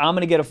updates, I'm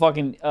gonna get a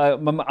fucking,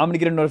 I'm gonna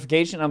get a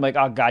notification. I'm like,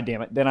 oh god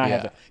damn it! Then I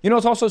have to. You know,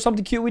 it's also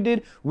something cute we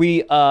did.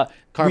 We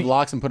Carve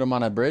locks and put them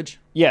on a bridge.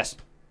 Yes,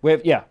 we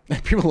have, yeah.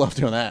 People love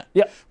doing that.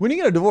 Yeah. When you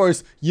get a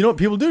divorce, you know what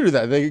people do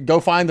that? They go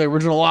find the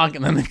original lock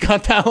and then they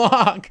cut that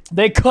lock.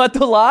 They cut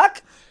the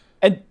lock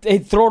and they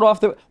throw it off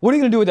the. What are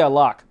you gonna do with that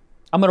lock?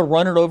 I'm gonna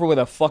run it over with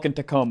a fucking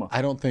Tacoma.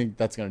 I don't think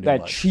that's gonna do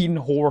that much. cheating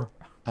whore.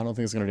 I don't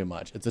think it's gonna do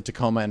much. It's a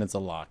Tacoma and it's a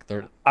lock.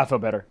 I feel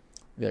better.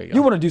 There you go.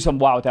 You want to do something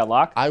wild with that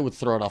lock? I would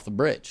throw it off the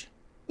bridge.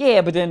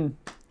 Yeah, but then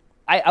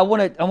I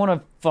want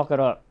to fuck it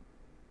up.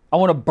 I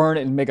want to burn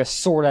it and make a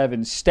sword out of it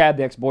and stab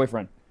the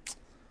ex-boyfriend.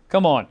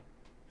 Come on.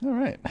 All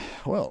right.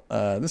 Well,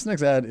 this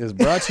next ad is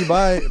brought to you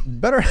by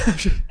Better.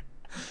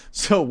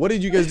 So, what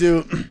did you guys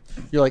do?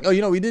 You're like, oh,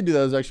 you know, we did do that.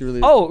 It was actually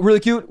really. Oh, really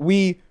cute.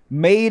 We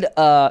made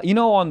you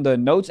know, on the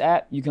Notes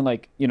app, you can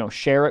like, you know,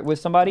 share it with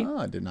somebody. Oh,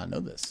 I did not know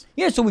this.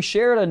 Yeah, so we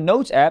shared a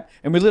Notes app,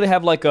 and we literally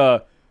have like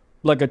a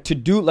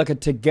to-do, like a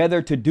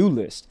together to-do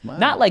list. Wow.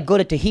 Not like go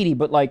to Tahiti,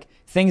 but like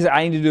things that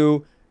I need to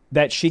do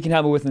that she can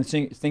help me with, and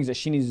things that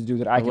she needs to do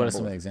that I can What are help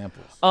some her with.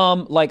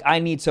 examples? Like I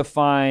need to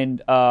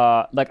find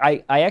like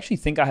I actually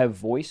think I have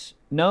voice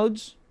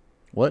nodes.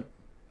 What?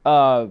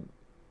 I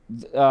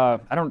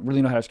don't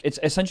really know how to. It's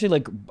essentially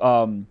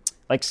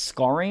like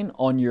scarring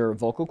on your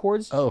vocal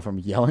cords. Oh, from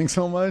yelling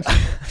so much?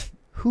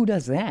 Who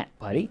does that,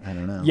 buddy? I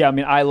don't know. Yeah, I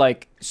mean,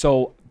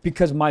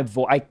 because my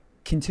I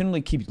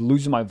continually keep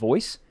losing my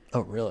voice.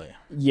 Oh, really?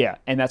 Yeah,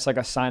 and that's like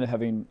a sign of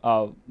having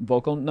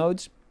vocal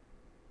nodes.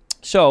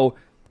 So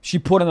she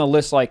put on the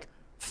list like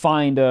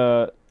find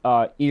a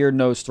ear,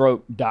 nose,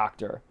 throat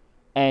doctor.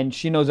 And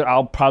she knows that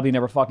I'll probably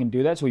never fucking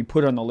do that, so we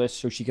put her on the list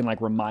so she can like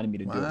remind me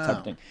to do it, type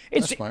of thing.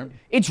 That's smart.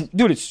 It's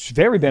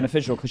very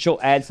beneficial because she'll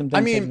add some things.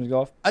 I mean, things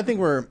go off. I think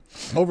we're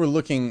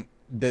overlooking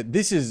that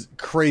this is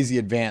crazy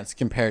advanced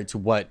compared to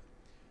what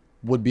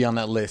would be on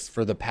that list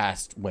for the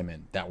past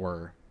women that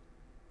were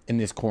in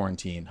this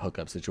quarantine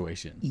hookup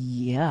situation.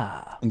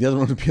 Yeah. And the other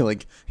one would be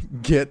like,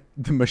 get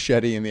the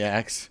machete and the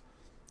axe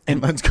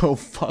and let's go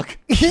fuck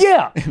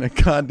Yeah. in a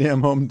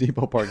goddamn Home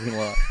Depot parking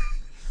lot.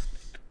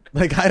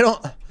 Like, I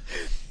don't...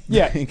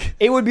 Yeah. Like,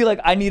 It would be like,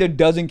 I need a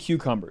dozen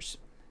cucumbers. ...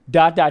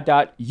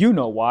 You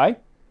know why.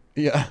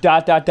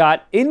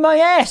 yeah. ... In my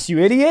ass, you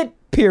idiot.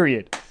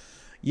 Period.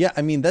 Yeah,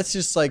 I mean, that's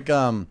just like...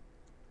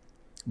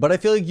 But I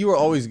feel like you were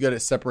always good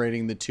at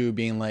separating the two,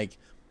 being like,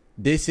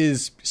 this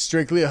is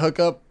strictly a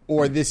hookup,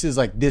 or this is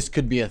like, this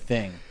could be a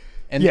thing.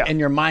 And Yeah. and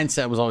your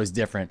mindset was always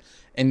different.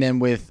 And then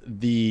with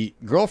the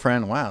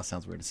girlfriend, wow,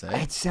 sounds weird to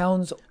say. It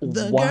sounds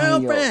The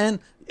wild. girlfriend,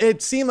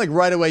 it seemed like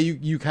right away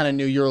you kind of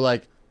knew. You were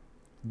like,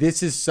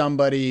 this is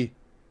somebody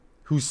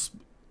who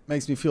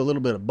makes me feel a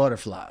little bit of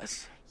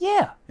butterflies.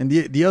 Yeah. And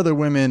the other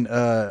women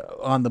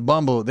on the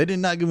Bumble, they did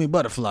not give me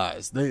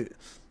butterflies. They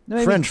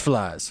French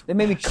flies. They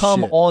made me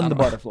come Shit, on I the don't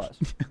know. butterflies.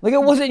 Like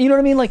it wasn't, you know what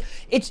I mean? Like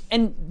it's,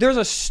 and there's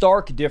a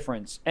stark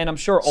difference. And I'm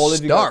sure all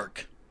of you guys-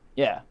 Stark.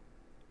 Yeah.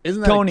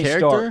 Isn't that Tony a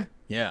character? Stark.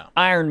 Yeah.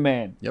 Iron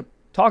Man. Yep.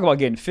 Talk about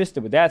getting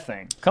fisted with that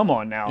thing. Come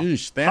on now.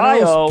 Eesh,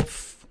 Hi-yo.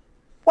 Thanos.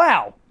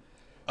 Wow.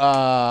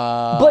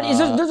 But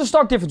There's a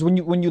stark difference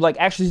when you like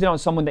actually sit down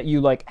with someone that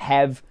you like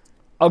have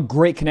a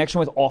great connection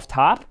with off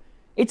top.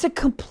 It's a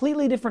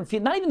completely different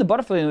feel. Not even the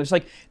butterfly. It's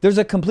like there's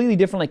a completely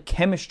different like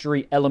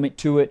chemistry element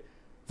to it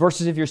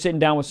versus if you're sitting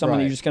down with someone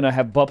that Right. you're just gonna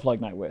have butt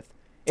plug night with.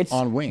 It's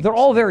On wings. They're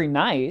all very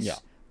nice. Yeah.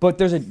 But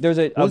there's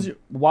a was your-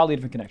 wildly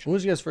different connection. what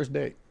was your guys' first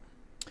date?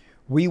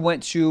 We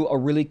went to a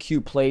really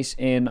cute place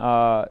in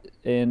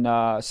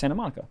Santa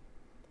Monica.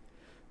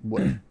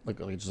 What? like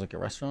just like a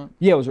restaurant?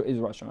 Yeah, it was a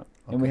restaurant,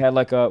 and we had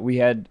like I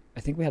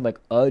think we had like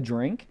a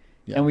drink,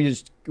 Yeah. and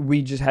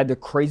we just had the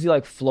crazy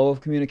like flow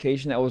of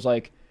communication that was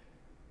like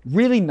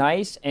really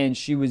nice, and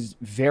she was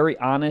very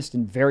honest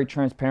and very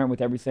transparent with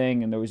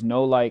everything, and there was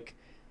no like,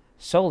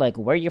 so like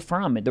where you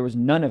from? And there was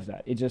none of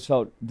that. It just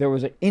felt there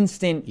was an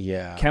instant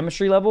Yeah.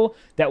 chemistry level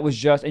that was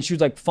just, and she was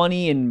like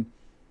funny and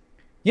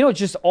you know it's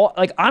just all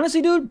like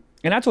honestly, dude.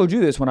 And I told you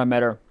this when I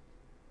met her,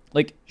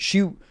 like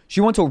she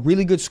went to a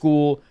really good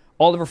school.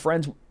 All of her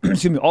friends,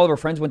 all of her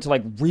friends went to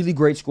like really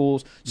great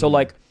schools. So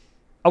like,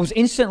 I was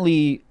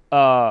instantly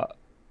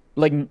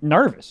like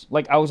nervous.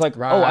 Like I was like,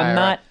 oh, I'm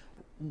not.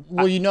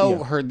 Well, you know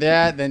yeah. her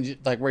dad, then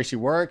like where she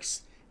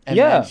works, and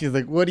Yeah. then she's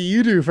like, "What do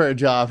you do for a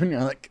job?" And you're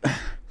like,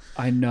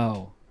 I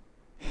know.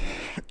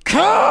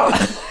 "Cone."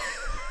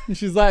 And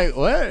she's like,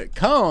 "What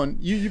cone?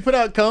 You put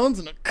out cones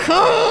and a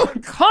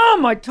cone?"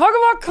 Come, I talk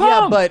about come.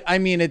 Yeah, but I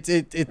mean, it's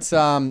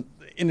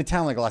in a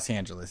town like Los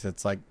Angeles,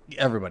 it's like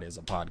everybody has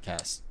a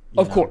podcast. you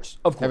Of know? course.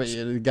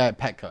 The guy at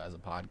Petco has a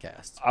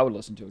podcast. I would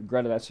listen to it.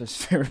 Greta, that's his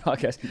favorite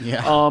podcast.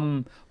 Yeah.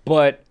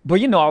 But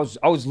you know,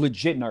 I was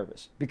legit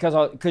nervous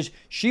because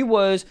she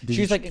was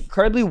like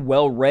incredibly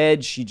well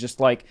read. She just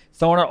like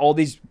throwing out all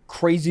these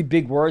crazy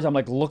big words. I'm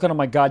like looking on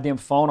my goddamn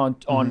phone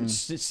on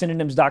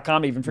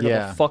synonyms.com to even figure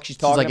out what the fuck she's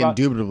talking like about.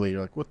 Indubitably,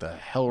 you're like, what the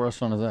hell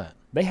restaurant is that?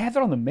 They have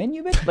it on the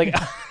menu, bitch. Like,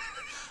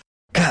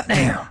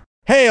 Goddamn.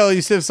 Hey, all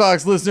you Stiff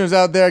Socks listeners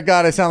out there.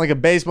 God, I sound like a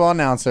baseball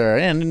announcer.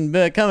 And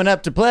coming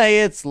up to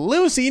play, it's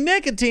Lucy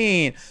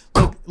Nicotine.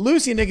 Look,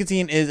 Lucy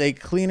Nicotine is a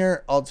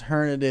cleaner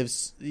alternative.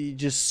 You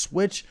just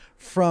switch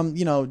from,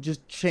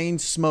 just chain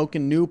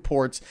smoking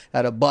Newports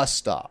at a bus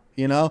stop.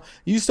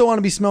 You still want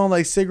to be smelling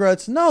like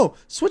cigarettes? No,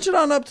 switch it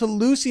on up to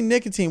Lucy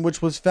Nicotine,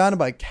 which was founded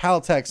by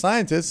Caltech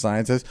scientists,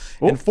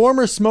 and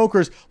former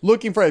smokers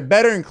looking for a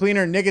better and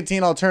cleaner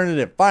nicotine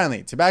alternative.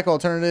 Finally, tobacco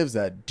alternatives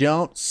that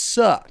don't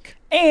suck.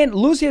 And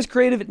Lucy has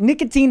created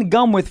nicotine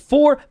gum with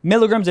 4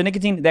 milligrams of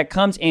nicotine that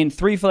comes in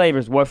 3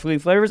 flavors. What 3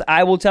 flavors?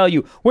 I will tell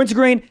you.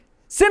 Wintergreen,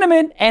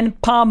 cinnamon,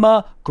 and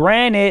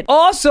pomegranate.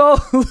 Also,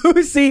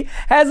 Lucy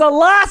has a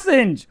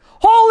lozenge.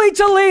 Holy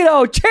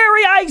Toledo,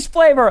 cherry ice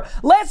flavor.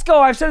 Let's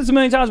go. I've said this a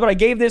million times, but I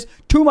gave this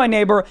to my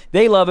neighbor.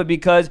 They love it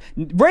because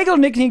regular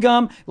nicotine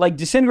gum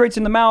disintegrates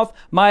in the mouth.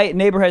 My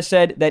neighbor has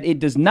said that it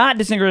does not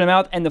disintegrate in the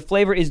mouth, and the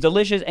flavor is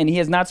delicious, and he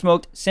has not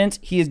smoked since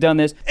he has done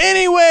this.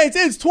 Anyways,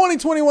 it's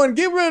 2021.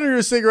 Get rid of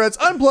your cigarettes.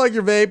 Unplug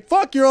your vape.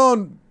 Fuck your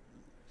own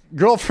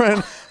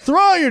girlfriend. Throw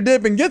out your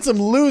dip and get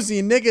some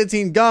Lucy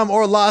nicotine gum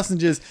or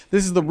lozenges.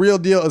 This is the real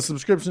deal. A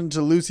subscription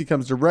to Lucy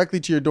comes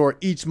directly to your door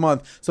each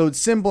month. So it's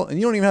simple and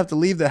you don't even have to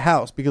leave the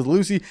house because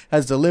Lucy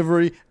has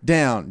delivery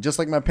down. Just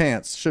like my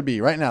pants should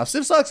be right now.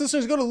 Stiff Socks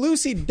listeners, go to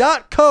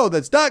lucy.co.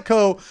 That's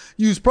 .co.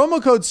 Use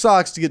promo code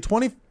SOCKS to get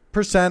 20%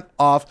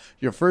 off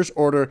your first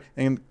order,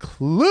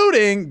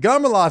 including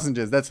gum or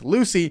lozenges. That's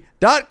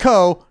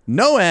lucy.co,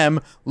 no M,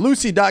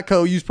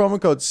 lucy.co. Use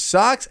promo code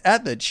SOCKS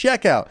at the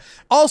checkout.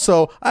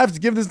 Also, I have to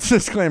give this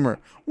disclaimer.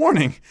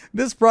 Warning,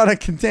 this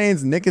product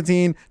contains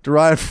nicotine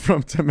derived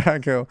from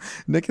tobacco.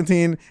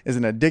 Nicotine is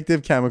an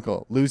addictive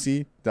chemical.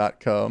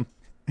 Lucy.co.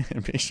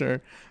 And be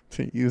sure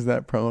to use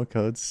that promo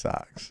code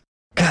SOCKS.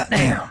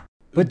 Goddamn.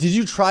 But did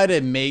you try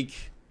to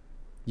make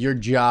your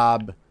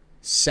job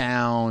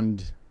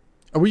sound...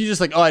 Or were you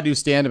just like, I do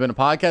stand-up in a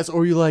podcast? Or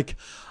were you like,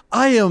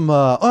 I am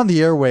on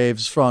the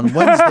airwaves on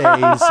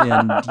Wednesdays,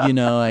 and,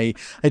 I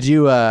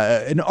do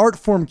an art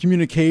form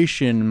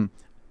communication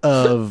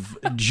of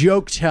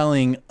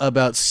joke-telling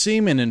about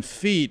semen and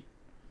feet.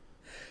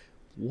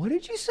 What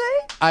did you say?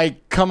 I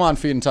come on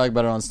feet and talk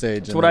about it on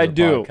stage. That's what I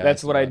do.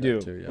 That's what I do.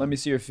 Too, yeah. Let me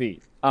see your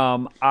feet.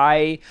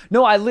 I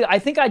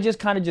think I just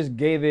kind of just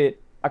gave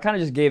it, like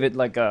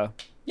a,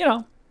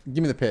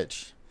 Give me the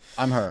pitch.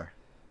 I'm her.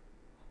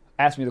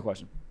 Ask me the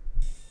question.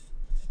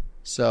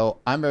 So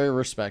I'm very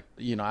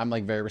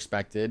I'm very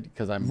respected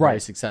because I'm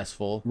very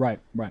successful. Right.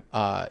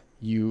 Can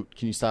you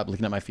stop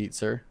looking at my feet,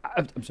 sir?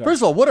 I'm sorry.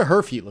 First of all, what do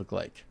her feet look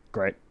like?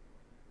 Great.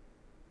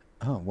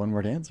 Oh, one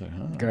word answer,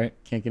 huh? Great.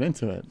 Can't get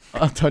into it.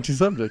 Touchy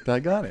subject. I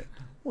got it.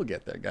 We'll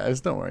get there,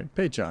 guys. Don't worry.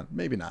 Patreon,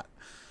 maybe not.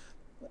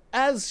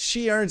 As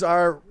she earns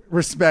our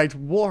respect,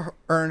 we'll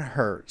earn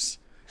hers.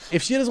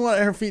 If she doesn't want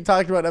her feet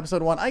talked about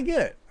episode 1, I get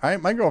it. All right,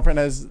 my girlfriend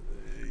has,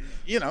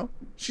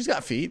 she's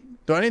got feet.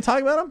 Do I need to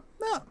talk about them?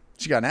 No.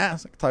 She got an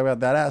ass. I can talk about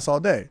that ass all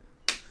day.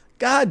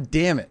 God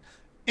damn it.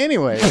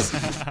 Anyways,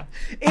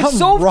 I'm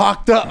so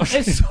rocked up.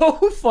 It's so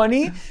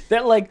funny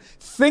that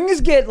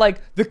things get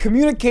the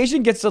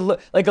communication gets a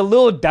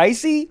little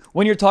dicey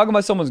when you're talking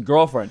about someone's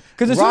girlfriend.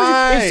 Because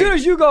as soon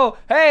as you go,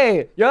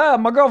 hey, yeah,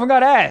 my girlfriend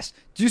got ass.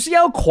 Do you see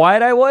how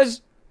quiet I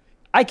was?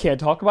 I can't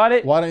talk about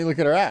it. Why don't you look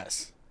at her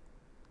ass?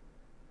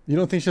 You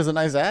don't think she has a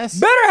nice ass?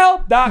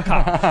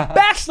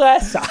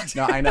 BetterHelp.com/socks.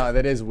 No, I know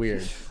that is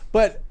weird.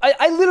 But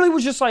I literally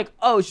was just like,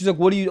 oh, she's like,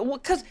 what do you?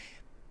 Because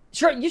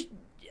sure,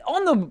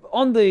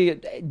 on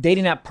the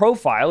dating app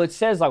profile, it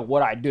says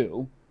what I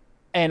do,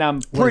 and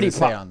I'm pretty. What does it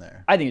say on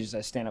there? I think it just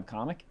says stand-up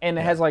comic, and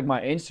it has my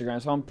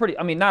Instagram. So I'm pretty.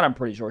 I mean, I'm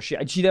pretty sure she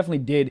definitely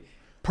did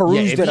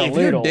peruse it a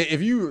little.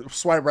 If you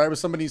swipe right with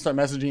somebody, you start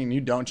messaging, and you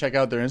don't check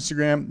out their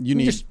Instagram, you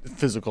need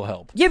physical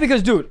help. Yeah,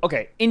 because dude,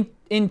 okay,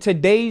 in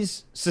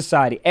today's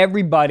society,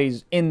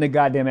 everybody's in the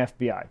goddamn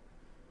FBI.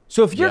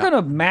 So if you're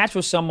gonna match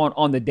with someone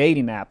on the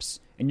dating apps.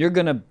 And you're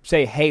going to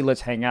say, hey, let's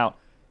hang out.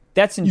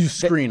 You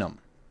screen them.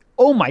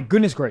 Oh, my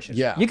goodness gracious.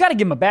 Yeah. You got to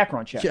give them a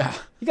background check. Yeah.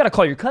 You got to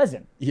call your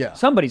cousin. Yeah.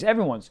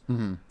 Everyone's.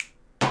 Mm-hmm.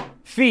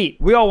 Feet.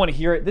 We all want to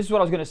hear it. This is what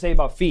I was going to say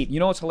about feet.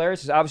 You know what's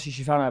hilarious is obviously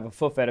she found out I have a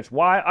foot fetish.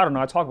 Why? I don't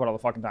know. I talk about it all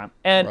the fucking time.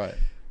 And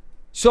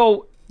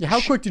so. Yeah, how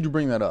quick did you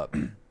bring that up?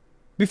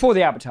 Before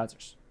the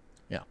appetizers.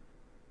 Yeah.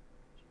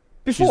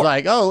 Before. She's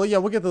like, oh, yeah,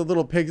 we'll get the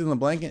little pigs in the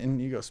blanket.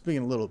 And you go,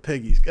 speaking of little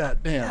piggies,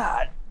 goddamn.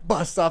 God.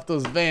 Bust off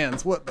those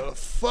Vans. What the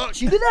fuck?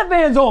 She did have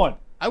Vans on.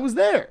 I was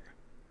there.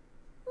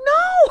 No.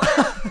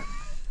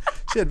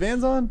 She had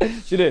Vans on?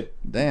 She did.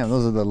 Damn,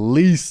 those are the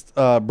least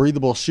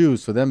breathable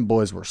shoes. So them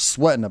boys were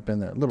sweating up in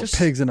there. Little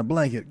pigs in a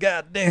blanket.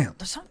 God damn.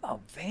 There's something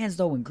about Vans,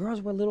 though, when girls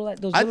wear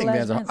those I think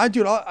Vans are...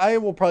 I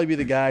will probably be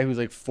the guy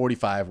who's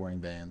 45 wearing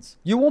Vans.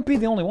 You won't be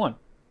the only one.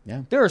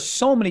 Yeah. There are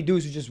so many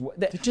dudes who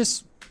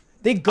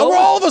They go. We're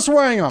all of us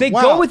wearing them. They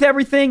go with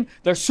everything.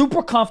 They're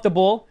super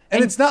comfortable.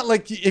 And it's not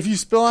like if you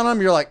spill on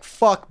them, you're like,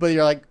 fuck, but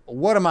you're like,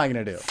 what am I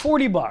going to do?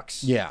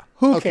 $40. Yeah.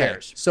 Who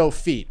cares? So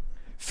feet.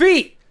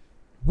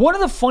 One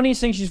of the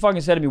funniest things she's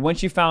fucking said to me when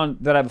she found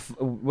out that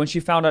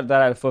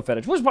I had a foot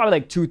fetish was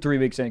probably 2-3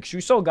 weeks in because she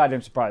was so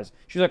goddamn surprised.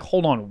 She was like,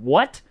 hold on,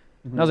 what?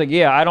 And I was like,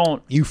 yeah, I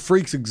don't. You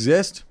freaks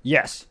exist.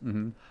 Yes.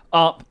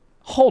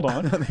 Hold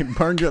on. They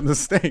burned you on the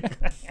stake.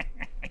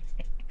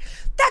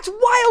 That's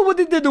wild what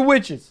they did to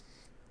witches.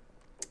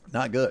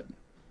 Not good.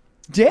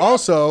 Yeah.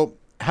 Also,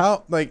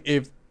 how like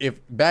if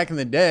back in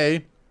the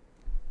day,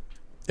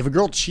 if a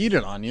girl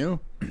cheated on you,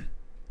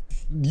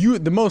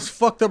 the most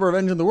fucked up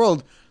revenge in the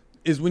world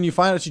is when you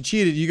find out she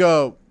cheated. You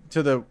go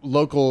to the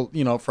local,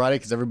 Friday,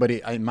 because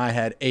everybody in my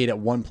head ate at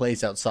one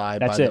place outside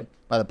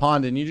by the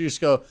pond, and you just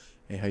go,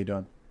 "Hey, how you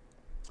doing?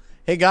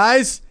 Hey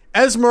guys,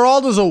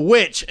 Esmeralda's a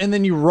witch," and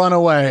then you run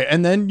away,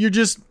 and then you're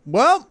just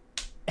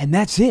and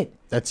that's it.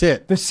 That's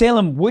it. The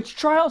Salem witch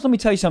trials. Let me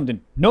tell you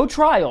something. No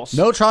trials.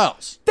 No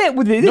trials.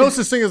 No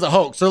such thing as a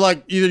hoax. They're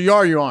like either you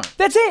are or you aren't.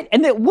 That's it.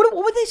 And what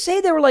would they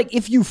say? They were like,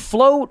 if you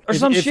float or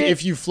some shit.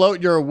 If you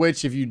float, you're a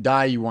witch. If you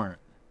die, you weren't.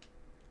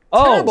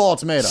 Terrible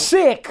ultimatum.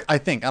 Sick. I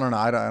think. I don't know.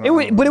 I don't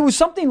know. But it was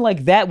something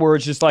like that where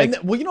it's just like,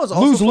 you know what's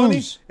also funny?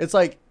 Lose. It's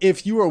like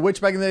if you were a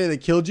witch back in the day, they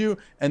killed you,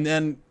 and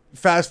then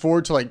fast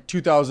forward to like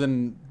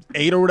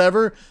 2008 or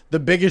whatever, the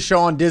biggest show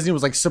on Disney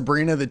was like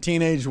Sabrina the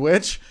Teenage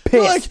Witch.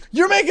 You're like,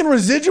 you're making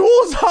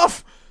residuals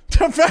off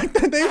the fact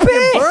that they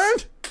get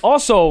burned?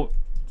 Also,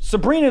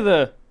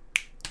 Sabrina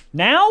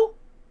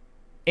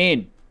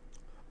and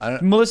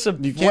Melissa,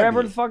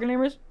 whatever the fucking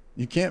name is.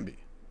 You can't be.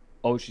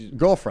 Oh, she's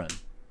girlfriend.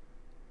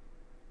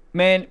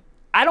 Man,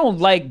 I don't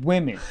like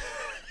women.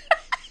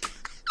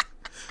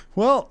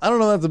 Well, I don't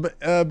know. That's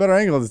a better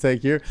angle to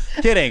take here.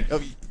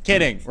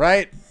 Kidding,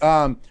 right?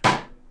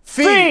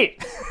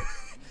 Feet.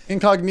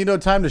 Incognito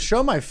time to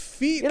show my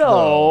feet.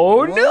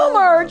 New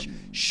merch.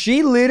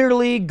 She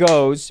literally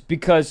goes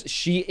because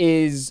she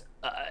is,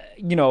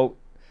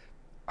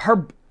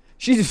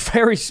 she's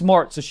very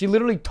smart. So she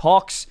literally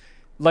talks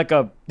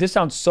this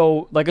sounds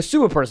so like a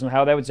stupid person,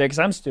 how that would say, because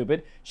I'm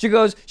stupid. She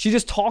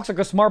just talks like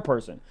a smart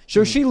person.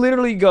 So she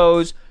literally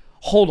goes,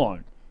 hold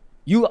on.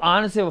 You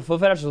honestly have a foot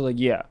fetish? I was like,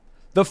 yeah.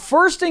 The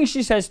first thing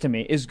she says to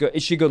me is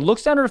she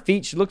looks down at her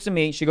feet. She looks at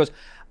me. She goes,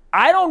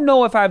 I don't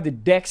know if I have the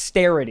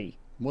dexterity.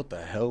 What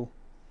the hell?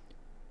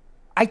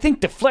 I think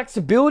the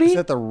flexibility. Is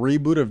that the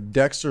reboot of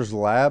Dexter's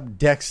Lab?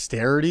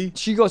 Dexterity?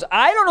 She goes,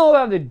 I don't know if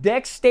I have the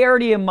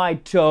dexterity in my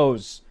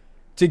toes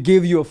to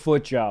give you a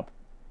foot job.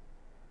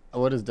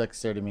 What does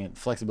dexterity mean?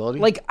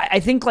 Flexibility? I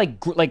think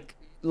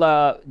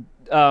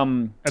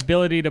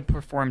ability to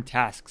perform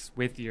tasks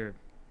with your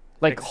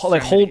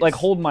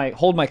hold my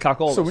cock.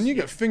 So when you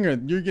get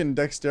fingered, you're getting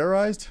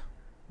dexterized?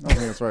 I don't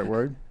think that's the right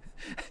word.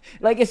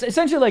 It's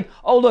essentially like,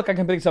 oh look, I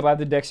can pick this up. I have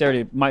the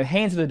dexterity. My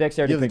hands have the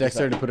dexterity. You have the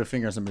dexterity to put a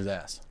finger on somebody's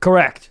ass.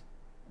 Correct.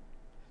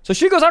 So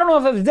she goes, I don't know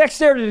if I have the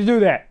dexterity to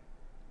do that.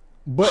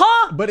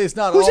 But it's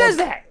not. Who says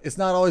that? It's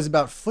not always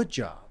about foot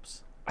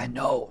jobs. I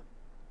know.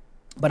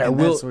 But and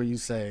that's where you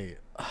say,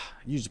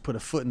 you just put a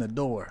foot in the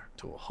door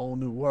to a whole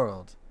new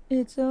world.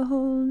 It's a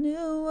whole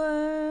new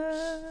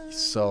world.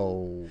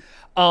 So.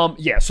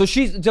 So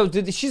she's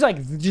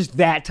like just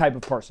that type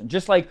of person.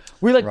 Just like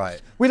we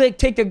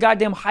take the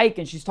goddamn hike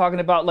and she's talking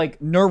about like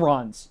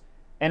neurons,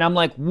 and I'm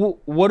like,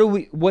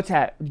 what's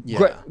that?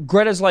 Yeah.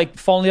 Greta's like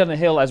falling down the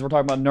hill as we're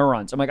talking about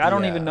neurons. I'm like, I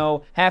don't even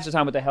know half the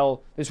time what the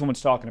hell this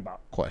woman's talking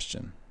about.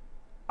 Question.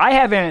 I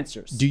have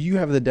answers. Do you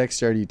have the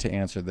dexterity to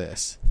answer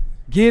this?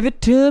 Give it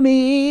to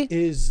me.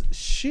 Is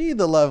she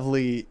the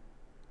lovely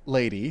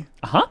lady?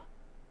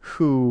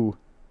 Who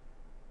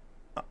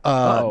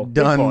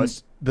done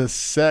the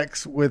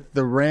sex with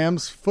the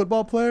Rams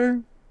football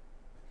player?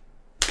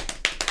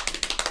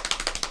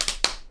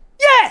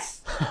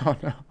 Yes. Oh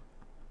no.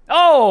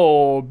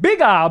 Oh,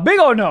 big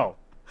O no.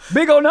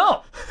 Big O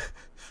no.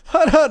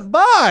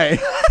 Bye.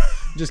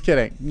 Just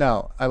kidding.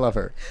 No, I love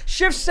her.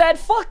 Shift said,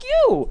 "Fuck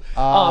you."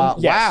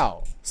 Yes.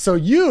 Wow. So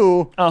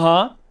you.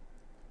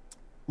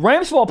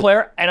 Rams football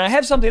player, and I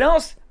have something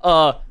else.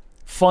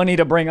 Funny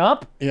to bring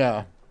up.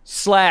 Yeah.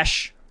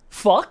 /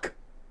 fuck.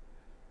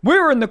 We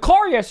were in the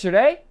car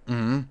yesterday.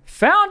 Mm-hmm.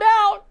 Found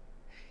out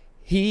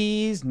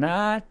he's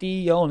not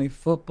the only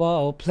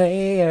football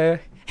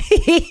player.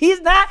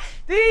 He's not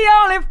the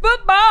only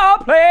football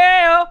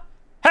player.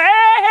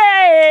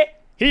 Hey,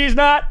 he's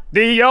not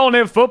the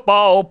only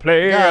football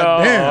player.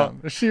 God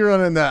damn. Is she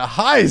running that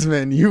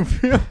Heisman? You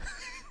feel?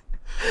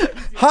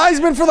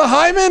 Heisman for the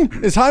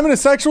Hyman? Is Hyman a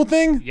sexual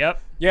thing?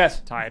 Yep.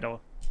 Yes.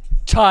 Title.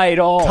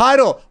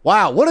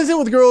 Wow. What is it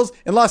with girls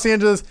in Los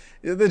Angeles?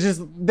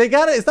 They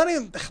got it. It's not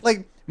even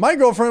like my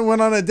girlfriend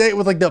went on a date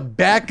with like the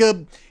backup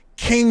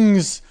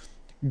Kings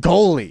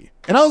goalie.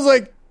 And I was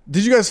like,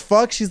 did you guys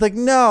fuck? She's like,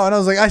 no. And I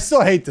was like, I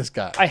still hate this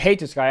guy. I hate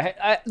this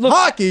guy. Look,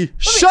 hockey,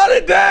 shut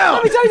it down.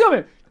 Let me tell you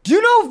something. Do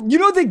you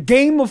know the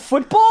game of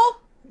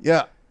football?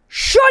 Yeah.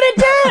 Shut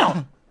it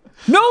down.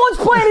 No one's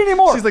playing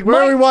anymore. She's like,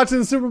 where are we watching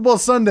the Super Bowl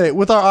Sunday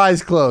with our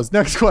eyes closed?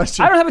 Next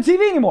question. I don't have a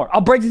TV anymore.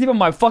 I'll break the TV on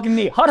my fucking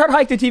knee.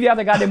 Hike the TV out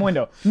the goddamn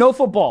window. No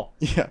football.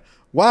 Yeah.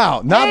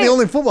 Wow. Not the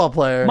only football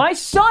player. My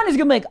son is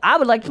going to be like, I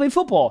would like to play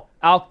football.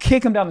 I'll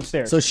kick him down the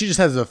stairs. So she just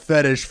has a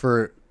fetish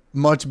for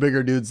much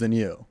bigger dudes than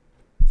you.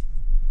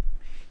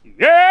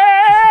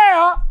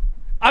 Yeah.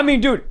 I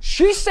mean, dude,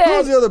 she said.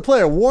 Who's the other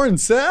player? Warren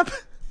Sapp?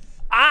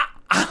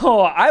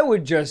 Oh, I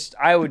would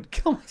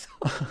kill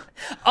myself.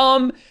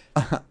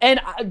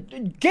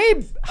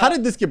 Gabe, How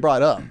did this get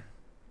brought up?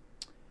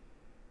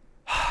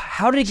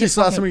 how did it She get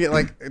saw somebody get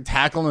like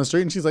tackled on the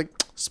street, and she's like,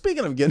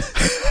 "Speaking of getting,"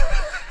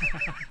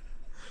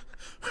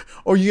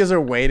 or you guys are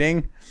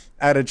waiting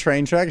at a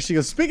train track. She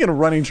goes, "Speaking of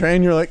running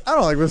train," you're like, "I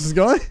don't like where this is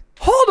going."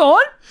 Hold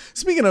on.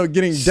 Speaking of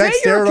getting Say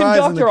you're a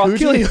dexterized in the conductor, I'll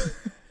kill you.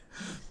 coochie.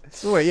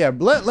 So wait, yeah,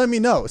 let me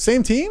know.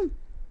 Same team?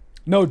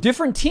 No,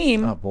 different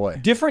team. Oh, boy.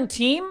 Different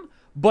team,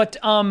 but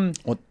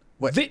What?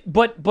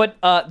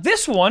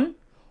 this one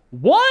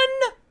won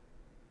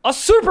a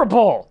Super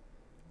Bowl.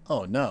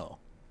 Oh no.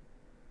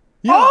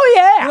 Oh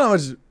yeah. You know how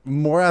much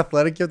more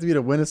athletic you have to be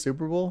to win a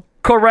Super Bowl?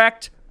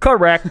 Correct. Also,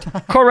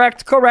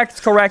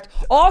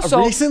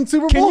 A recent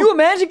Super can Bowl? you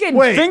imagine getting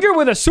Wait. fingered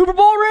with a Super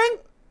Bowl ring?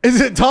 Is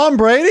it Tom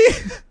Brady?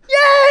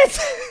 Yes.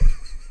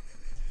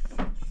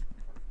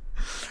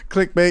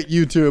 Clickbait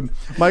YouTube.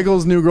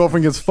 Michael's new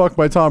girlfriend gets fucked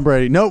by Tom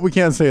Brady. Nope, we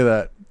can't say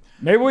that.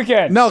 Maybe we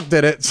can. Nelk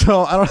did it,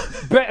 so I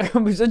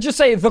don't. Just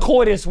say the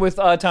coitus with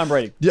Tom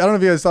Brady. I don't know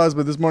if you guys saw this,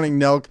 but this morning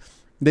Nelk,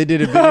 they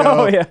did a video.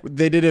 Oh, yeah.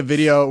 They did a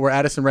video where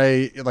Addison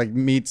Rae like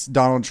meets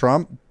Donald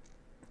Trump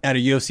at a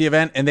UFC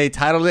event, and they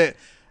titled it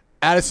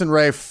 "Addison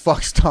Rae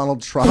fucks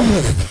Donald Trump."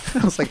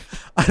 I was like,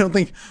 I don't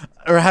think,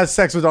 or has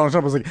sex with Donald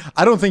Trump. I was like,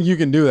 I don't think you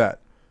can do that.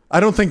 I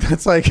don't think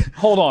that's like.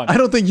 Hold on. I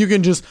don't think you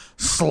can just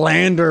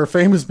slander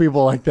famous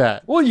people like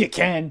that. Well, you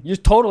can. You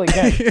totally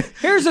can.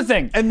 Here's the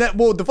thing. And that,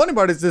 well, the funny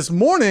part is this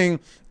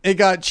morning it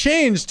got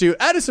changed to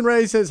Addison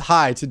Rae says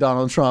hi to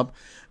Donald Trump,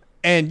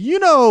 and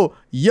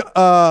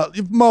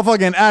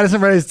motherfucking Addison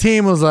Rae's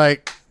team was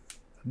like,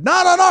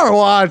 not on our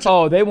watch.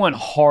 Oh, they went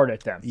hard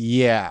at them.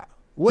 Yeah.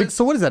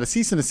 So what is that? A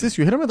cease and desist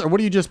you hit him with, or what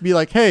do you just be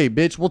like, hey,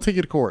 bitch, we'll take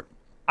you to court?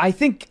 I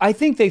think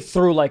they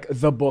threw like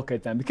the book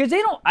at them because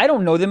I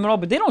don't know them at all,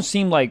 but they don't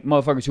seem like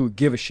motherfuckers who would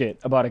give a shit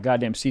about a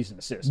goddamn cease and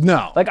desist.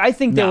 No. Like I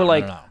think they were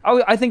like, no.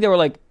 I think they were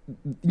like,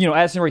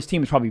 Addison Rae's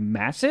team is probably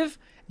massive,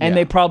 and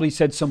Yeah. they probably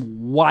said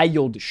some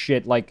wild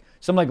shit like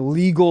some like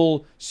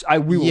legal,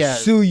 we will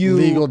sue you,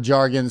 legal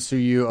jargon, sue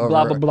you over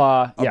blah blah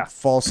blah. a Yeah,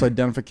 false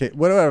identification,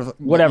 whatever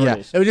Whatever it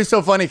is. It was just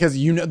so funny because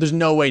there's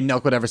no way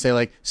Nelk would ever say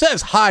like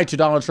says hi to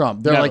Donald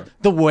Trump. They're Never. like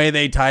the way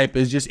they type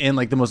is just in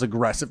like the most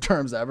aggressive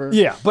terms ever.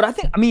 yeah. But I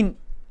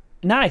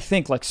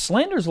think like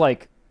slander's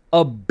like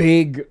a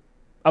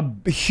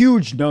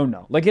huge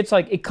no. Like it's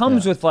like it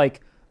comes with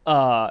like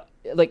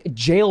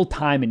jail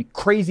time and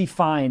crazy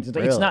fines. It's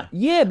Really? not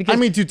because I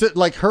mean,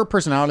 like her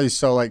personality is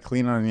so like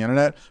clean on the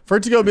internet. For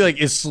it to go be like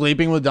is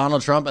sleeping with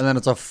Donald Trump and then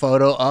it's a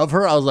photo of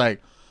her, I was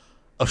like,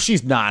 oh,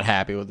 she's not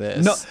happy with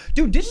this. no,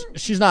 dude,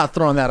 She's not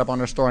throwing that up on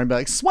her story and be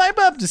like, swipe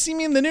up to see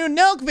me in the new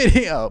Nelk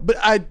video. But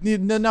the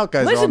Nelk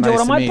guys Listen are all to it nice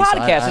on my me, so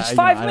podcast. It's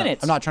 5 I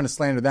minutes. I'm not trying to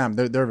slander them.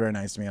 They're very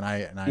nice to me, and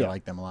I Yeah.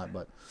 like them a lot.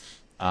 But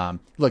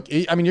look,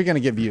 I mean, you're gonna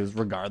get views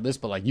regardless.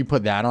 But like, you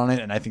put that on it,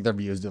 and I think their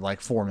views did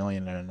like 4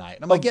 million in a night.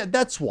 And I'm like, yeah,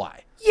 that's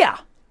why. yeah.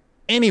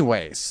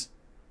 Anyways,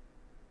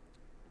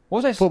 What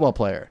was I? football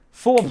player.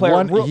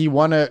 Football player. He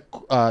won a.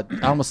 I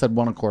almost said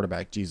won a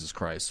quarterback. Jesus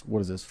Christ,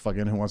 what is this?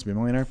 Fucking Who Wants to Be a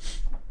Millionaire?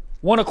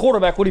 Won a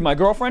quarterback. What are you, my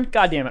girlfriend?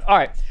 God damn it! All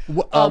right.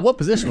 What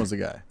position was the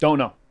guy? Don't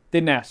know.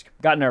 Didn't ask.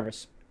 Got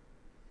nervous.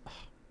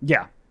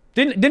 Yeah.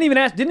 Didn't even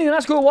ask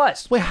who it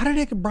was. Wait, how did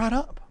it get brought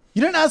up?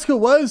 You didn't ask who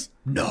it was?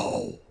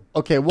 No.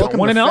 Okay, welcome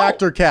wanna to know.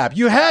 Factor Cap.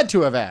 You had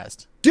to have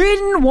asked.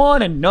 Didn't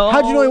want to know.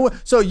 How'd you know he won?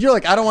 So you're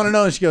like, I don't want to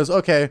know. And she goes,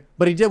 okay,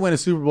 but he did win a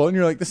Super Bowl. And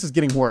you're like, this is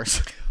getting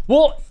worse.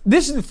 Well,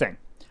 this is the thing.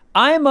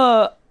 I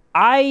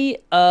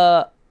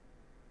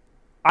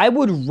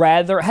would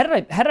rather. How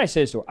did I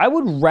say this to her? I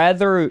would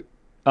rather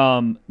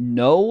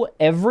know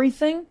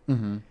everything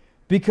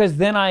because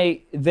then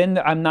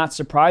I'm not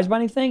surprised by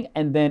anything.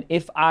 And then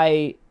if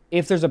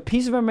there's a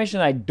piece of information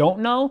that I don't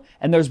know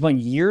and there's been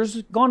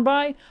years gone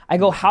by, I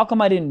go, how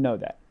come I didn't know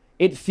that?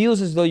 It feels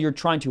as though you're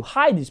trying to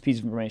hide this piece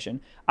of information.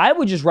 I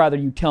would just rather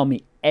you tell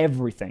me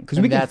everything because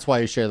That's why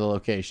you share the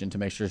location to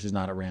make sure she's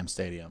not at Ram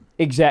Stadium.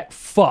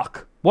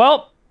 Fuck.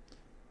 Well,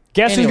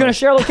 guess who's Anyway. gonna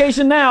share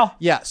location now?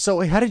 Yeah. So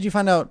how did you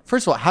find out?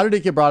 First of all, how did it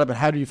get brought up, and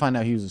how did you find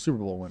out he was a Super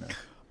Bowl winner?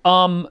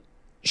 The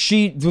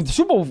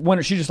Super Bowl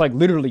winner, she just like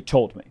literally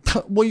told me.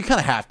 Well, you kind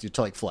of have to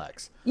like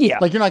flex. Yeah.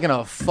 Like you're not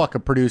gonna fuck a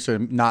producer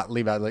and not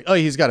leave out like, oh,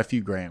 he's got a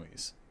few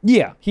Grammys.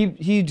 Yeah,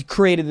 he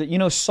created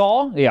the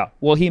Saw. Yeah,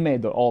 well, he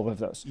made all of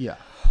those. Yeah.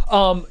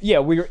 Yeah,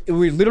 we were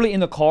literally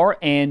in the car,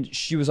 and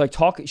she was like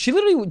talking. She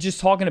literally was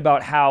just talking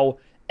about how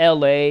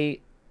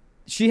L.A.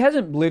 She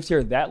hasn't lived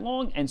here that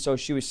long, and so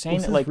she was saying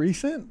Was that this like,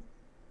 recent?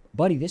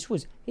 buddy, this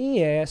was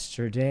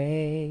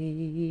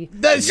yesterday.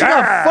 That she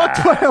got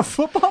fucked by a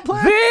football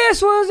player.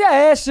 This was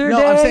yesterday.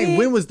 No, I'm saying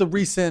when was the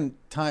recent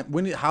time?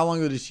 How long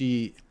ago did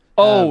she?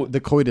 The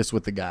coitus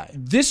with the guy.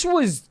 This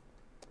was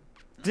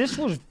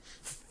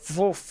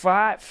for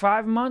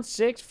 5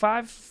 months,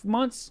 5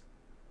 months.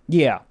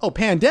 Yeah. Oh,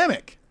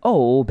 pandemic.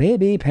 Oh,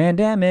 baby,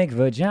 pandemic,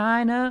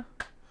 vagina.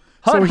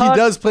 So he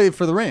does play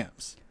for the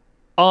Rams.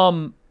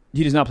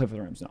 He does not play for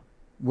the Rams, no.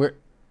 Where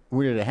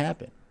did it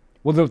happen?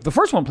 Well, the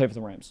first one played for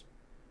the Rams.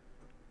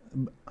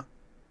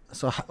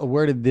 So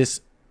where did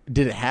this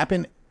Did it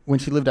happen when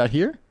she lived out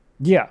here?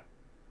 Yeah.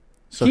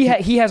 So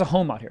He has a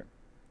home out here.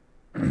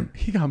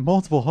 he got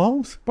multiple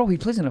homes? Bro, he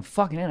plays in the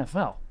fucking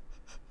NFL.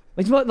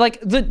 Like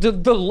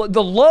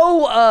the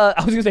low I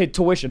was gonna say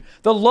tuition.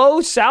 The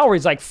low salary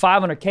is like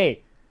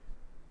 $500K.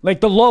 Like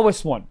the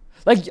lowest one.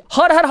 Like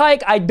hut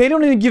hike, they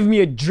don't even give me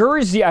a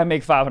jersey, I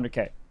make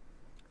 $500K.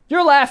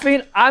 You're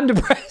laughing, I'm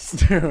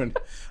depressed. Dude,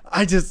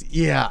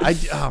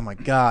 oh my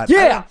God.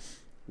 Yeah.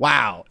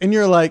 Wow. And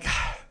you're like,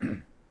 I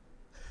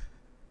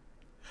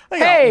got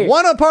Hey,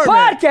 one apartment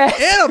podcast.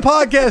 and a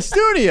podcast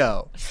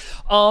studio.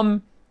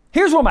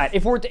 Here's where I'm at.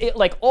 If we're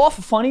like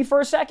off funny for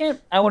a second,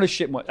 I want to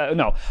shit more.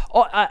 No.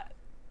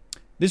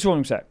 This is what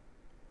I'm saying.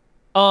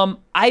 I'm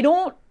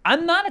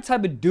not a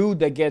type of dude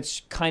that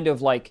gets kind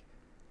of like,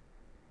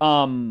 I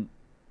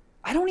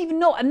don't even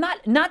know.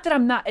 Not that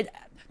I'm not.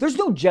 There's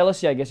no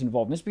jealousy, I guess,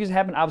 involved in this because it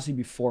happened obviously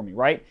before me,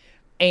 right?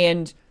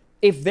 And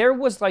if there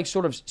was like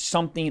sort of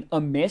something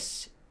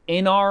amiss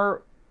in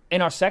our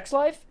sex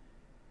life,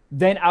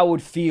 then I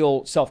would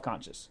feel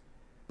self-conscious.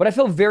 But I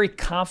feel very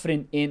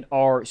confident in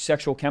our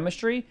sexual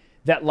chemistry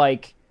that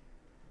like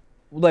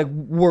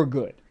we're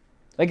good.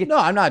 Like No,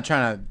 I'm not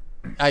trying to.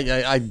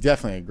 I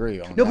definitely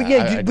agree on no, that. but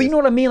yeah, but you know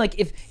what I mean. Like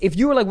if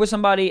you were like with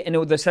somebody and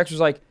the sex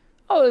was like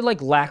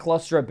like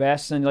lackluster at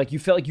best, and like you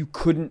felt like you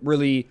couldn't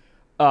really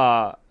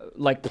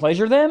like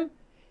pleasure them,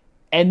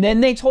 and then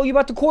they told you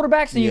about the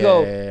quarterbacks, and you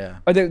go,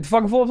 are they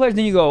fucking football players?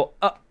 Then you go,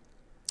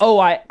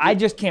 I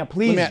just can't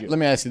please you. Let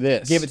me ask you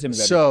this. Give it to me,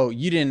 baby. So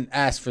you didn't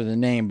ask for the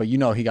name, but you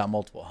know he got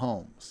multiple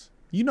homes.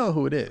 You know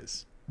who it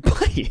is.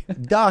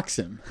 Dox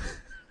him.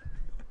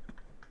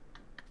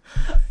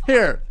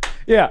 Here.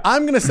 Yeah.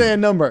 I'm going to say a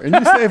number, and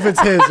you say if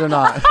it's his or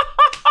not.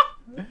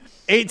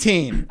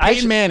 18.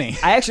 Peyton Manning.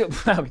 I actually,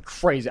 that would be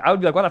crazy. I would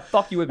be like, why the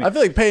fuck you with me? I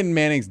feel like Peyton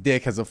Manning's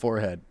dick has a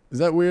forehead. Is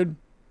that weird?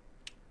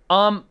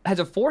 Has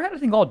a forehead? I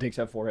think all dicks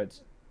have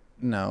foreheads.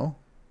 No.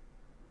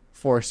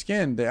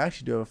 Foreskin, they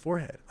actually do have a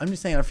forehead. I'm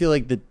just saying, I feel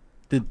like the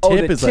tip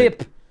the is tip.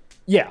 like...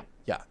 Yeah.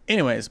 Yeah.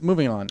 Anyways,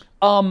 moving on.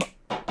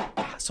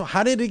 So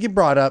how did it get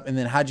brought up, and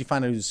then how'd you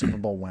find out he was a Super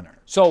Bowl winner?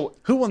 So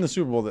who won the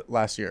Super Bowl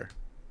last year?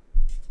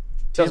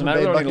 Doesn't matter.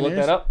 We don't need to look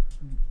Buccaneers? that up.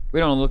 We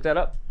don't look that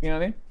up. You know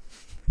what I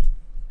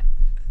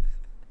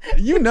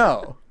mean? You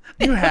know.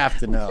 You have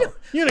to know.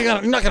 You're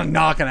not gonna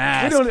knock an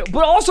ass.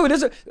 But also, it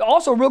isn't.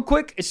 Also, real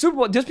quick, it's Super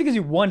Bowl. Just because he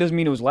won doesn't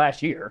mean it was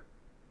last year.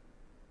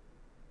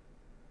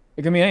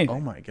 It can mean anything. Oh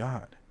my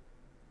God.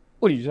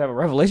 What do you just have a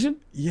revelation?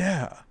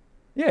 Yeah.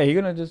 Yeah, you're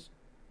gonna just.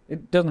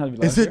 It doesn't have to be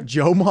last Is year. it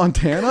Joe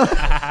Montana?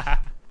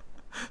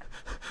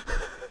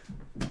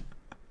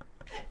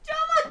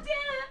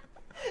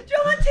 Joe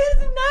Montana's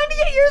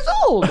 98 years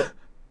old.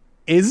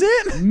 Is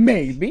it?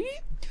 Maybe.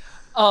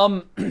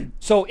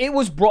 So it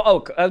was brought.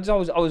 Oh, I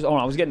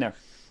was getting there.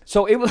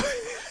 So it was.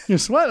 You're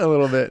sweating a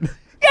little bit.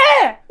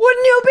 Yeah,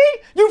 wouldn't you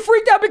be? You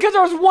freaked out because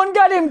there was one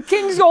goddamn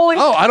Kings goalie.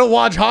 Oh, I don't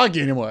watch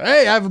hockey anymore.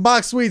 Hey, I have a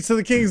box suites to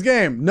the Kings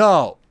game.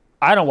 No.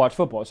 I don't watch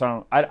football,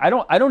 so I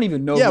don't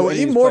even know. Yeah, who well, any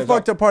of even these more players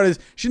fucked are. up part is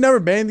she never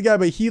banged the guy,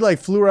 but he like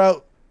flew her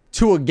out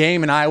to a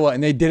game in Iowa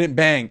and they didn't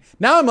bang.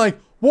 Now I'm like,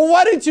 well,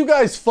 why didn't you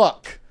guys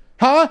fuck?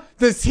 Huh?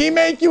 Does he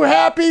make you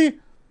happy?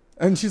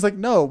 And she's like,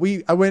 no,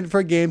 I went for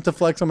a game to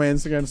flex on my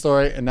Instagram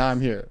story and now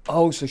I'm here.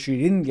 Oh, so she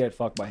didn't get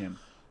fucked by him.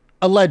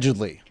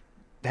 Allegedly.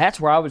 That's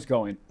where I was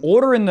going.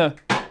 Order in the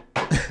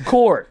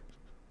court.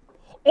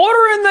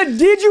 Order in the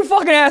did you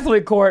fucking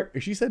athlete court.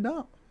 She said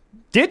no.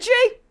 Did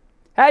she?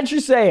 How'd she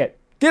say it?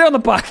 Get on the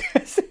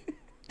podcast.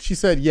 She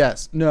said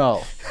yes.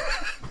 No.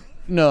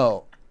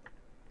 No.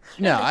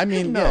 No, I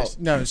mean, No. yes.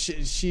 No,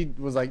 she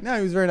was like, no,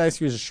 he was very nice.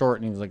 He was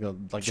short and he was like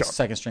a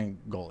second string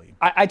goalie.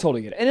 I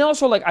totally get it. And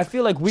also, like, I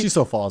feel like She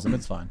still follows him.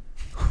 It's fine.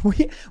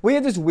 we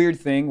have this weird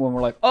thing when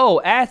we're like,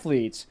 oh,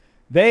 athletes,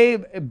 they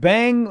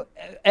bang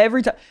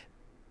every time.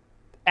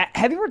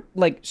 Have you ever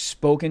like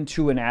spoken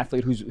to an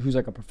athlete who's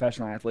like a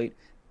professional athlete?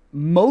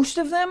 Most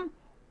of them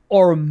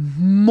are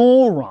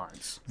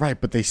morons. Right,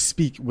 but they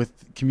speak with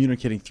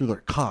communicating through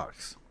their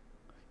cocks.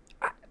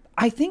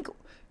 I think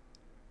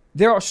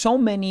there are so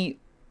many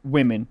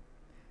women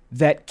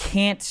that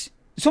can't.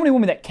 So many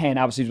women that can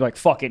obviously be like,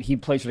 fuck it, he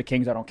plays for the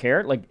Kings, I don't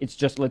care. Like, it's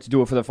just let's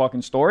do it for the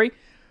fucking story.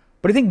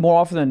 But I think more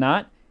often than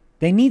not,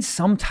 they need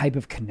some type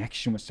of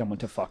connection with someone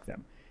to fuck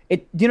them. Do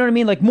you know what I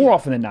mean? Like, more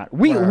often than not,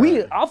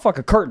 I'll fuck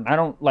a curtain. I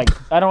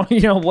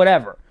don't,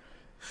 whatever.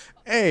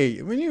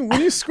 Hey, when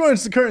you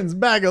scrunch the curtains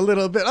back a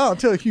little bit, I'll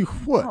tell you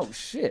what. Oh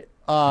shit.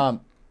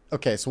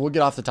 Okay, so we'll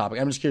get off the topic.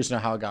 I'm just curious to know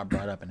how it got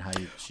brought up and how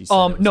she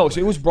said it No, so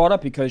it was brought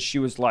up because she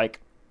was like,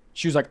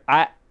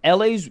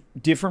 LA's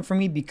different for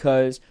me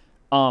because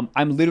I'm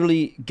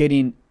literally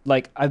getting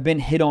like I've been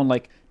hit on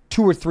like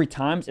 2 or 3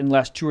 times in the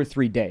last 2 or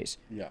 3 days.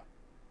 Yeah.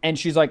 And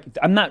she's like,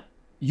 I'm not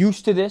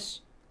used to this.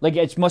 Like,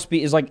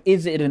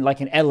 is it like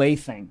an LA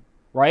thing,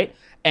 right?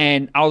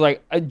 And I was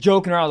like,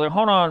 joking around, I was like,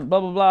 hold on, blah,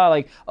 blah, blah.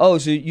 Like, oh,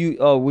 so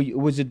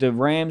was it the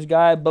Rams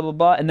guy, blah, blah,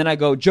 blah. And then I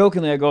go,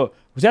 jokingly, was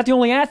that the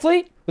only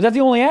athlete? Was that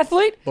the only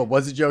athlete? But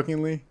was it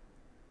jokingly?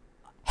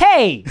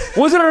 Hey,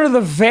 was it under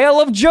the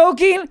veil of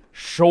joking?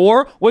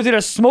 Sure. Was it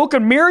a smoke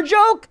and mirror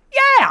joke?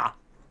 Yeah.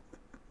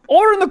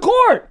 Order in the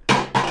court.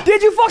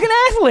 Did you fucking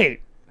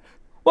athlete?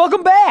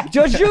 Welcome back,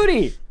 Judge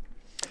Judy.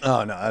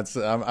 Oh no, that's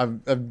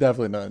I've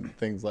definitely done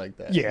things like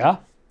that. Yeah.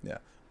 Yeah.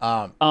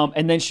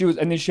 And then she had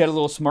a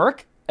little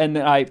smirk, and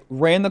then I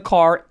ran the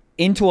car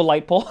into a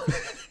light pole.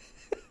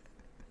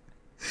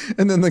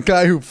 And then the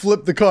guy who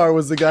flipped the car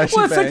was the guy she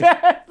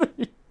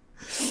banged.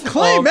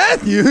 Clay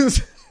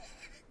Matthews.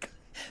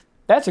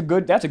 That's a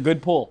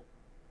good pull.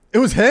 It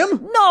was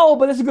him? No,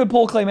 but it's a good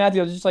pull, Clay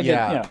Matthews. Just like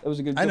it was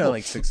a good. I know pull.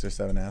 like 6 or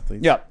 7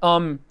 athletes. Yeah.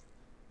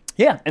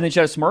 Yeah. And then she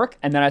had a smirk,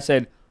 and then I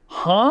said,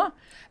 "Huh?"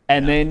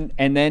 And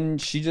then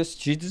she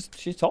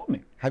told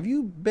me. Have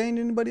you banged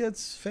anybody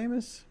that's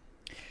famous?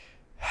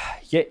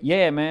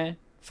 Yeah, man.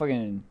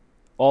 Fucking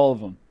all of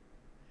them.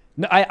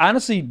 No, I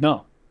honestly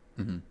no.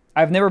 Mm-hmm.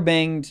 I've never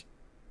banged.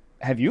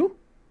 Have you?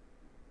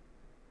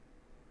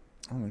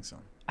 I don't think so.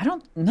 I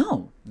don't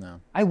know. No.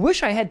 I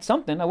wish I had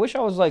something. I wish I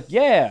was like,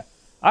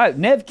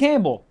 Nev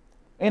Campbell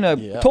in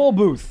a toll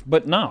booth.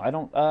 But no, I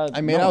don't.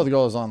 I mean, I was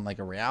girls on like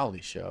a reality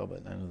show,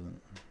 but that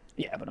doesn't.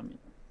 Yeah, but I mean,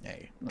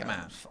 hey, come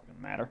on,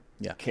 fucking matter.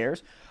 Yeah, who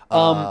cares?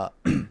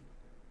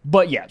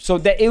 But yeah, so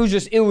that it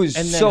was.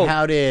 And then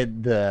how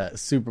did the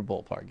Super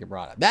Bowl part get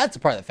brought up? That's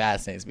the part that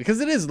fascinates me because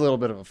it is a little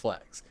bit of a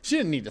flex. She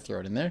didn't need to throw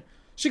it in there.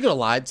 She could have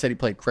lied, said he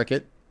played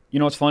cricket. You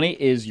know what's funny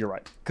is you're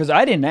right because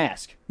I didn't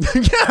ask.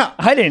 Yeah,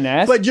 I didn't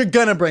ask. But you're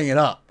gonna bring it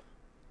up.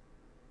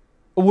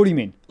 What do you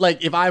mean?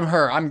 Like if I'm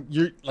her,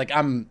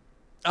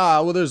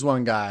 well, there's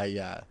one guy.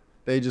 Yeah,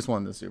 they just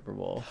won the Super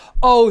Bowl.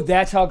 Oh,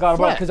 that's how it got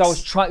about Flex.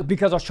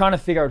 because I was trying to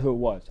figure out who it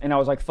was, and I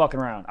was like fucking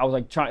around. I was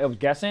like I was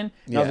guessing.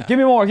 And I was like, give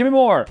me more.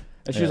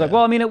 And she was like,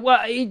 well, I mean,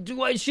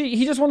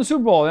 he just won the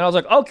Super Bowl, and I was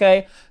like,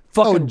 okay,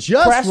 fucking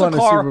just crash won the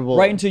a car Super Bowl.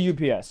 right into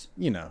UPS.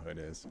 You know who it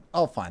is.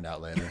 I'll find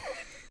out later.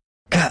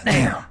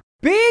 Goddamn.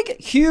 Big,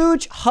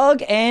 huge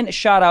hug and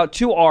shout out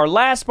to our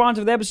last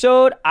sponsor of the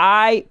episode,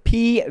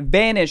 IP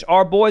Vanish.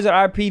 Our boys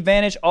at IP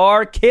Vanish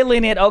are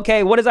killing it.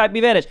 Okay, what is IP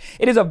Vanish?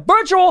 It is a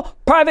virtual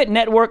private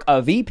network,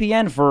 a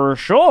VPN for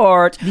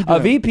short.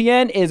 A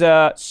VPN is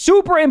a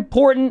super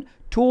important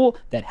tool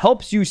that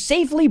helps you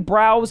safely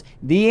browse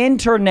the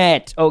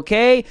internet,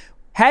 okay?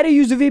 How to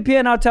use a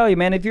VPN, I'll tell you,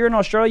 man. If you're in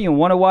Australia and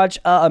want to watch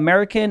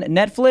American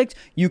Netflix,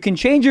 you can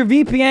change your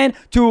VPN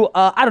to,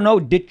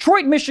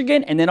 Detroit,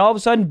 Michigan, and then all of a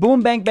sudden, boom,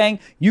 bang, bang,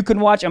 you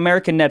can watch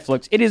American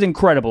Netflix. It is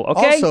incredible,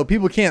 okay? Also,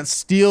 people can't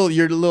steal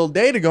your little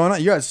data going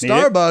on. You're at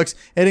Starbucks,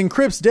 it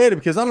encrypts data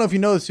because I don't know if you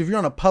know this, if you're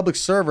on a public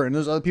server and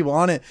there's other people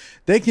on it,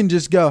 they can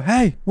just go,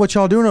 hey, what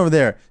y'all doing over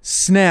there?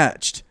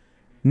 Snatched.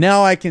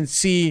 Now I can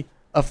see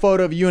a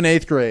photo of you in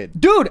 8th grade.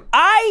 Dude,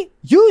 I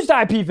used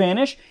IP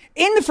Vanish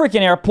in the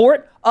freaking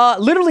airport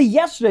literally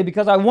yesterday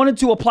because I wanted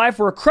to apply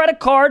for a credit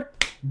card.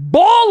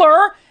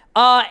 Baller!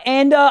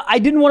 And I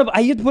didn't want to.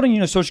 I had to put in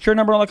social security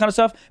number and all that kind of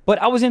stuff. But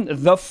I was in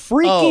the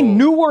freaking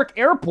Newark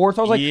airport,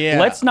 so I was like,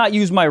 let's not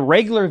use my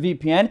regular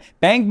VPN.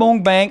 Bang,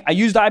 boom, bang. I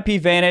used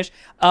IP Vanish.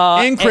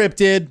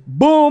 Encrypted.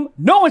 Boom.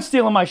 No one's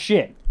stealing my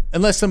shit.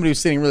 Unless somebody was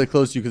sitting really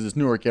close to you because it's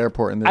Newark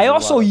Airport. And I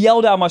also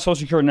yelled out my social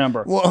security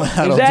number. Well,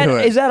 that'll do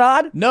it. Is that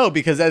odd? No,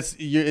 because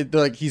they're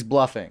like he's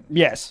bluffing.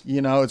 Yes.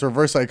 It's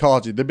reverse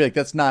psychology. They'd be like,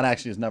 that's not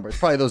actually his number. It's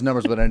probably those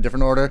numbers, but in a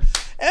different order.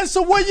 And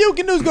so what you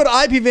can do is go to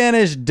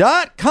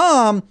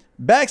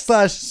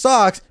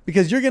ipvanish.com/socks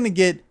because you're going to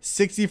get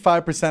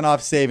 65%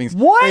 off savings.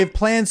 What? They have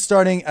plans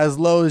starting as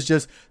low as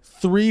just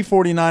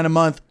 $3.49 a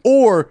month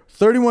or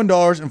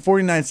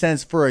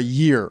 $31.49 for a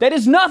year. That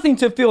is nothing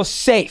to feel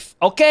safe,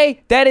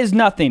 okay? That is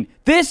nothing.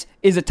 This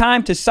is a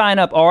time to sign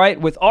up, all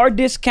right? With our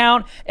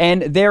discount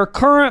and their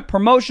current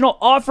promotional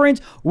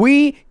offerings,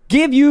 we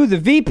give you the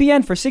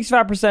VPN for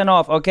 65%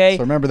 off, okay?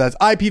 So remember, that's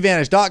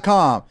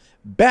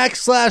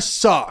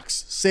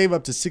ipvanish.com/socks. Save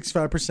up to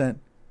 65%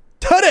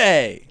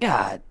 today.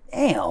 God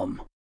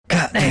damn.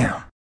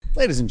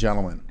 Ladies and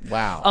gentlemen,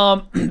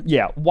 wow.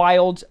 Yeah,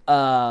 wild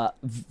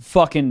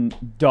fucking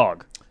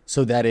dog.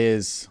 So that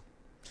is...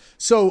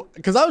 So,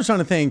 because I was trying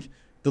to think,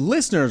 the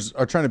listeners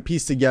are trying to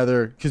piece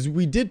together, because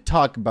we did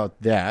talk about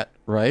that,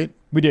 right?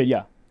 We did,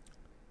 yeah.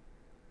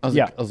 I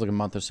was like a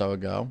month or so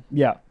ago.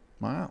 Yeah.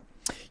 Wow.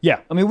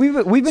 Yeah, I mean,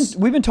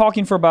 we've been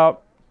talking for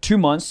about 2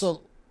 months.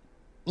 So,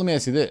 let me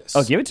ask you this.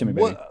 Oh, give it to me,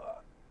 baby.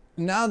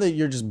 Now that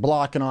you're just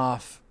blocking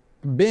off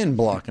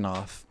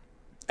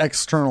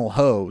external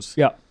hoes.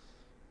 Yeah.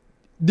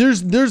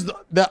 There's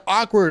that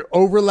awkward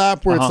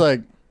overlap where it's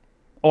like,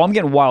 oh, I'm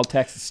getting wild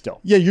texts still.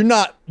 Yeah, you're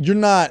not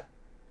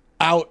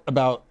out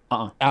about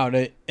out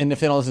it, and if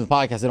they don't listen to the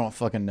podcast, they don't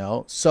fucking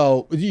know.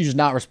 So you just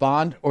not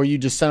respond, or you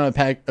just send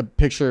them a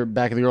picture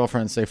back of the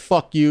girlfriend and say,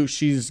 "Fuck you,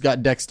 she's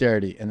got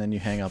dexterity," and then you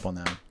hang up on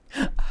them.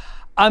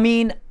 I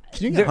mean,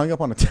 can you get hung up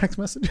on a text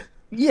message?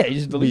 Yeah, you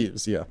just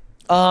delete. Yeah.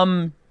 I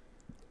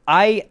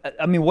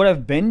mean, what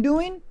I've been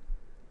doing,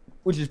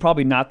 which is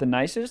probably not the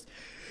nicest,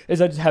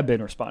 is I just have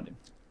been responding.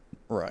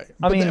 Right.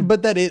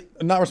 But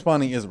not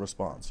responding is a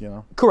response, you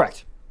know?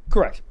 Correct.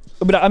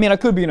 But I mean, I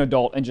could be an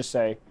adult and just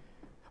say,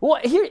 well,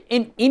 here,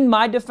 in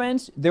my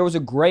defense, there was a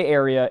gray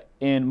area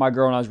in my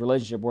girl and I's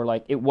relationship where,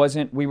 like, we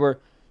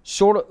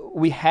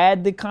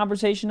had the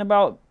conversation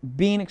about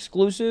being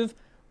exclusive,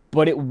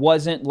 but it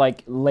wasn't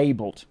like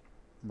labeled.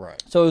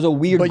 Right. So it was a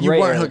weird. But you gray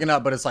weren't area. hooking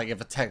up. But it's like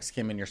if a text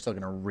came in, you're still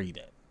gonna read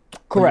it.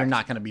 But Correct. you're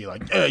not gonna be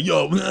like, hey,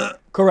 yo.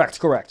 Correct.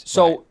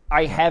 So Right.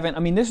 I haven't. I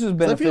mean, this has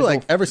been. I feel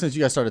like ever since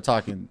you guys started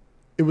talking,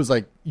 it was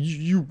like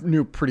you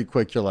knew pretty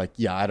quick. You're like,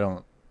 yeah, I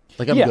don't.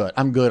 Like I'm Yeah. good.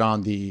 I'm good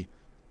on the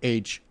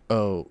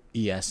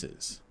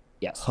HOESs.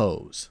 yes.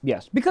 Hoes.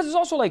 Yes, because it's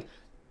also like,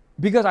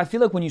 because I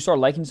feel like when you start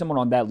liking someone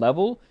on that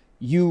level,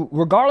 you,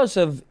 regardless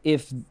of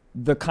if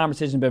the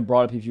conversation's been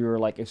brought up, if you were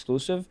like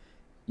exclusive,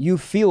 you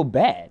feel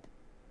bad.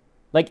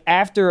 Like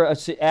after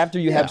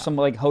you Yeah. have some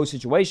like hoe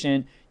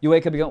situation, you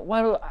wake up and go,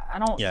 well, I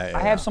don't, Yeah, I yeah.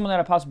 have someone that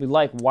I possibly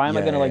like. Why am I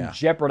Yeah, going to yeah, like yeah.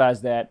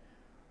 jeopardize that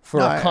for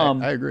No, a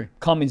cum? I agree.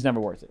 Cumming's never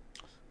worth it.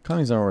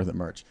 Cummings not worth it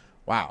merch.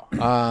 Wow.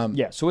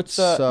 Yeah, so it's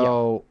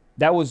so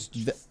that was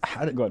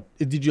how did good.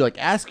 Did you like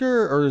ask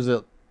her, or is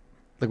it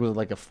like was it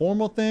like a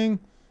formal thing?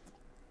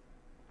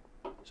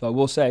 So I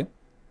will say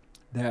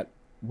that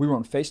we were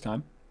on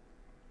FaceTime,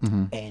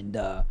 Mm-hmm.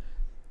 and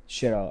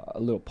she had a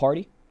little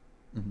party.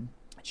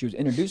 She was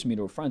introducing me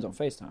to her friends on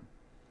FaceTime.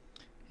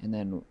 And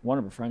then one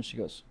of her friends, she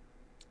goes,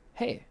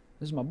 hey,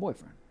 this is my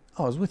boyfriend.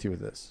 Oh, I was with you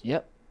with this.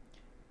 Yep.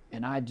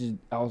 And I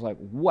was like,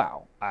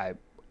 wow.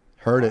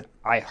 Heard it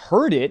I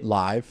heard it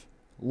live.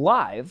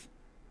 live.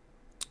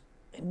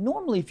 And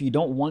normally if you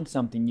don't want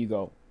something, you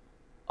go,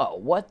 oh,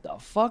 what the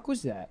fuck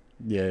was that?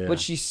 Yeah. But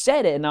she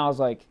said it, and I was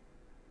like,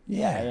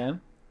 yeah, I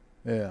am.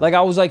 Yeah. Like,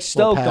 I was like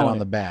Little stoked pat on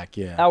the it. back.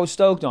 Yeah. I was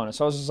stoked on it.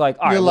 So I was just like,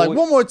 all right. You're well, like,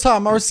 one more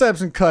time. My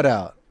reception cut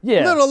out.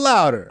 Yeah. A little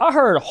louder. I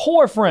heard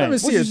whore friend. Let me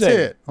see What'd a you say?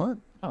 tit. What?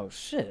 Oh,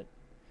 shit.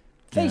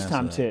 Yeah,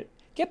 FaceTime so- tit.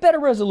 Get better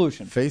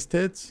resolution. Face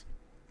tits?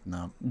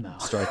 No. No.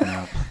 Striking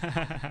out.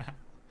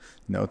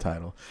 No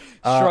title.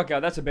 Struck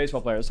out. That's a baseball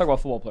player. Let's talk about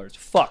football players.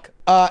 Fuck.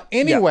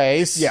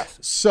 Anyways. Yes.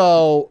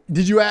 So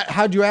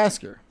how'd you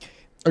ask her?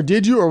 Or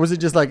did you, or was it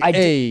just like,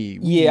 hey?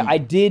 I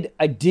did.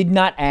 I did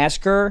not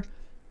ask her.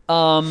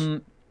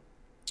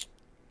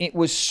 It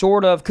was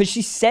sort of because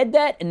she said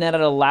that, and that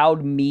it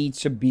allowed me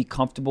to be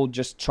comfortable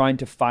just trying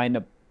to find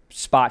a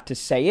spot to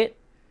say it.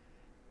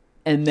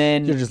 And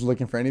then You're just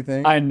looking for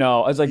anything? I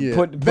know. I was like,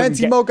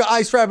 Venti Mocha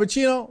Ice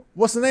Frappuccino.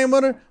 What's the name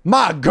of her?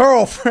 My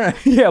girlfriend.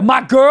 yeah,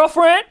 my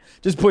girlfriend.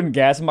 Just putting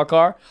gas in my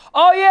car.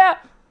 Oh yeah,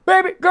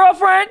 baby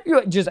girlfriend.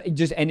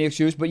 Just any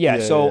excuse. But yeah.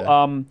 Yeah, So yeah.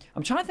 I'm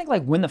trying to think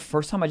like when the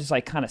first time I just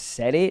like kind of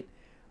said it.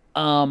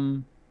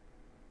 You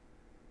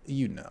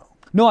know.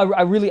 No,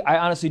 I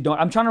honestly don't.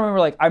 I'm trying to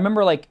remember. Like I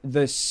remember like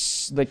the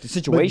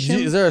situation.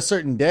 Is there a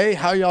certain day?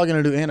 How y'all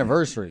gonna do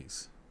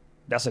anniversaries?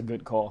 That's a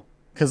good call.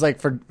 Because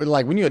like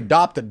when you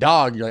adopt a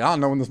dog, you're like, I don't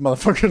know when this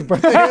motherfucker's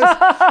birthday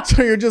is.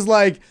 So you're just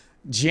like,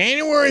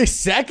 January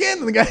 2nd?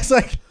 And the guy's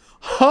like,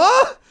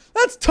 huh?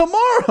 That's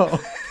tomorrow.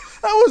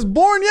 I was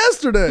born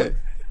yesterday.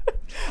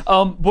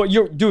 But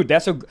dude,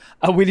 that's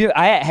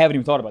I haven't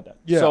even thought about that.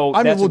 Yeah. So I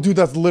mean, that's well, dude,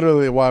 that's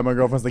literally why my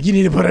girlfriend's like, you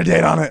need to put a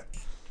date on it.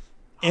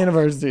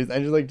 Anniversaries. I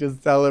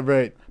just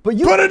celebrate. but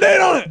you Put a date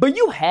on it. But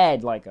you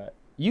had like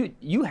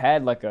you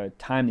had like a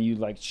time that you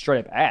like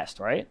straight up asked,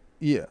 right?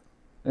 Yeah.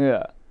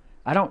 Yeah.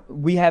 We're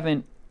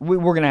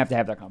gonna have to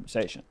have that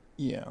conversation.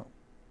 Yeah.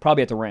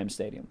 Probably at the Rams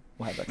Stadium.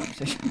 We'll have that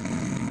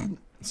conversation.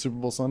 Super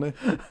Bowl Sunday.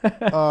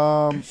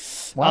 Wow.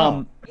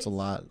 It's a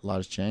lot. A lot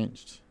has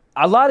changed.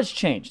 A lot has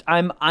changed.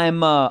 I'm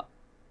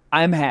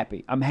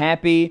happy. I'm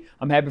happy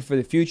for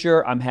the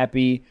future. I'm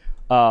happy.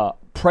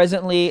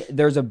 Presently,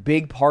 there's a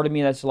big part of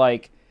me that's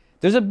like,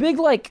 there's a big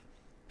like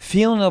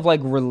feeling of like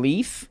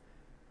relief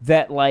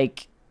that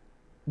like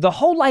the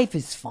whole life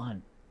is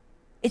fun.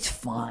 It's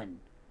fun,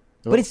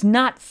 but it's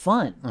not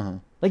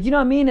fun. Like, you know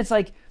what I mean? It's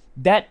like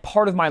that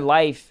part of my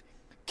life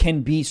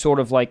can be sort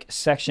of like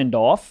sectioned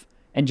off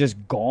and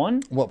just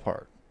gone. What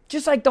part?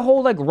 Just like the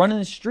whole like running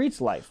the streets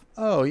life.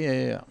 Oh,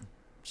 yeah.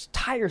 It's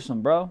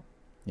tiresome, bro.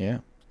 Yeah.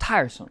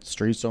 Tiresome.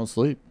 Streets don't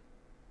sleep.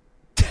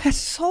 That's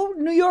so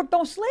New York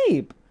don't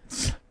sleep.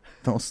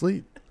 Don't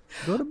sleep.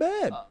 Go to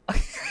bed.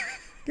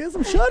 Get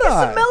some shut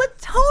eye. Some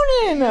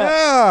melatonin.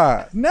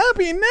 Yeah.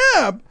 Nappy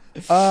nap.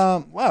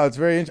 Wow, it's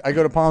very interesting. I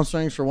go to Palm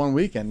Springs for one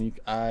weekend.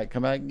 I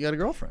come back and you got a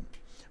girlfriend.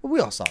 Well, we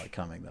all saw it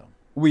coming, though.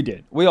 We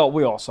did. We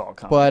all saw it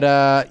coming.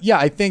 But, yeah,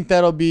 I think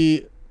that'll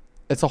be...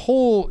 It's a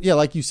whole... Yeah,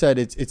 like you said,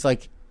 it's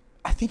like...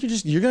 I think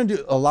you're going to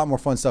do a lot more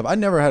fun stuff. I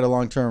never had a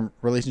long-term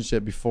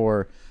relationship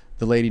before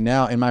the lady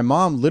now. And my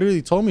mom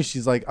literally told me,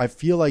 she's like, I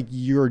feel like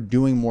you're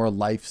doing more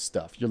life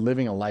stuff. You're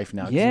living a life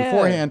now. 'Cause Yeah.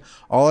 beforehand,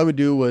 all I would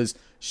do was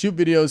shoot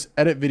videos,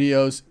 edit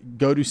videos,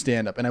 go do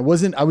stand-up. And I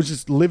was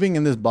just living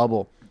in this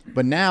bubble.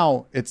 But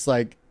now it's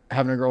like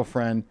having a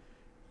girlfriend.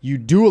 You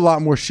do a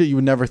lot more shit you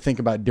would never think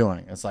about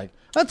doing. It's like,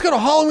 let's go to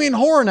Halloween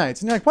Horror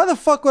Nights. And you're like, why the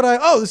fuck would I?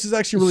 Oh, this is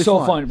actually really so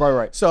fun. fun.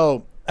 Right.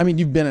 So, I mean,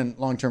 you've been in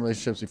long-term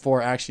relationships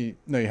before. Actually,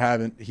 no, you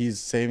haven't. He's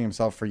saving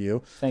himself for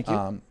you. Thank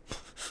you.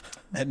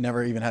 Had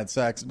never even had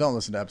sex. Don't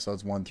listen to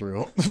episodes 1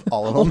 through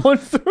all of them. 1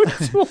 through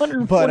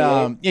 248. But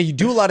yeah, you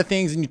do a lot of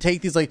things, and you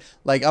take these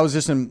like I was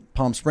just in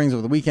Palm Springs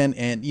over the weekend,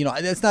 and you know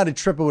that's not a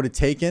trip I would have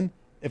taken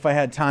if I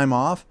had time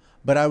off.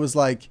 But I was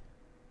like,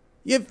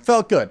 it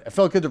felt good. It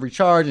felt good to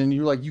recharge, and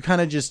you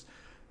kind of just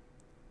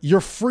your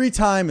free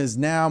time is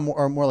now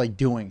more like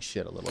doing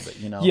shit a little bit,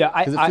 you know? Yeah,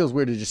 because it feels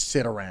weird to just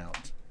sit around.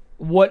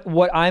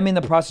 What I'm in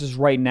the process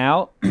right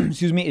now,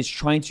 excuse me, is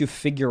trying to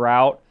figure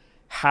out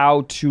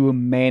how to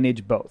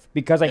manage both,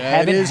 because I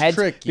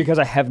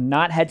have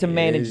not had to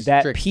manage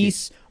that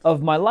piece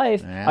of my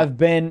life. Yeah. I've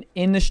been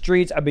in the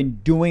streets. I've been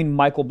doing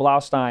Michael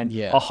Blaustein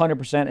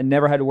 100% and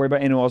never had to worry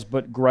about anyone else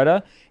but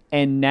Greta.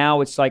 And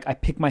now it's like I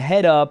pick my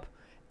head up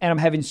and I'm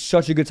having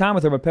such a good time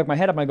with her. But I pick my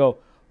head up and I go,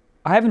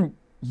 I haven't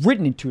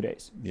written in 2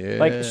 days. Yeah.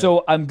 Like,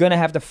 so I'm going to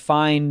have to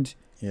find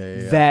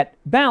that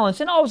balance.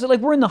 And also,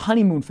 like, we're in the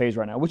honeymoon phase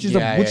right now, which is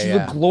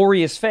the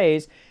glorious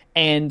phase.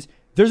 And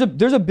there's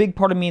a big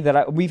part of me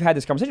that we've had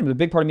this conversation, but a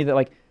big part of me that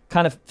like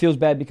kind of feels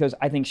bad because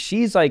I think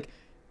she's like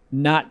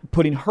not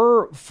putting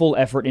her full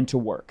effort into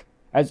work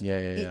as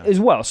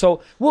well.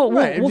 So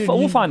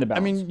we'll find the balance.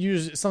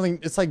 I mean,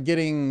 it's like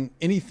getting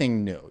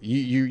anything new.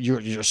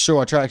 You're so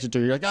attracted to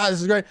it. You're like,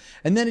 this is great,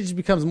 and then it just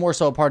becomes more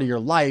so a part of your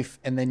life,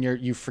 and then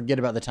you forget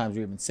about the times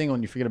we've been single,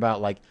 and you forget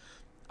about like.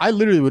 I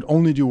literally would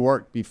only do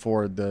work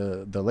before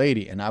the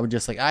lady, and I would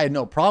just like I had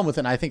no problem with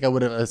it. And I think I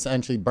would have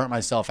essentially burnt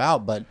myself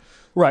out, but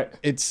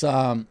it's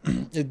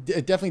it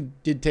definitely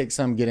did take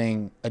some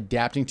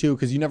adapting to,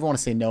 because you never want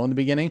to say no in the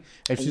beginning.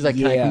 If she's like,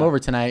 "Can I come over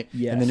tonight?"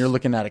 and then you're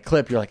looking at a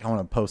clip, you're like, "I want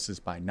to post this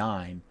by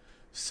 9."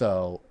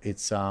 So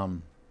it's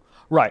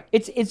right.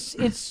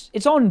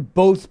 It's on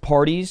both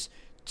parties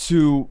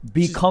to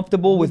be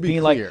comfortable with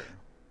being clear. Like.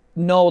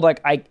 No, like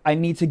I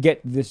need to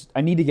get this. I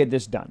need to get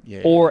this done.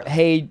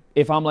 Hey,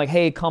 if I'm like,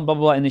 hey, come, blah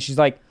blah blah, and then she's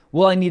like,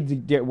 well, I need to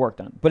get work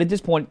done. But at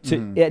this point,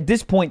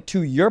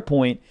 to your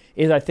point,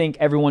 is I think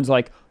everyone's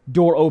like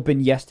door open,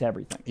 yes to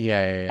everything.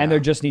 And there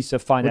just needs to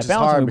find that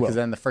balance. Which is hard because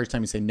then the first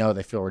time you say no,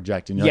 they feel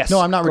rejected. You're like,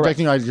 no, I'm not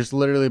rejecting you. I just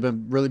literally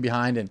been really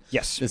behind and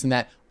this and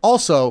that.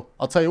 Also,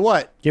 I'll tell you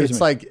what, it's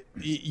like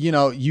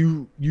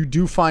you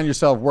do find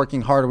yourself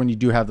working harder when you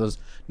do have those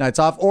nights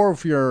off, or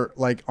if you're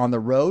like on the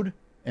road.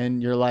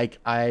 And you're like,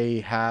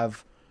 I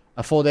have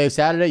a full day of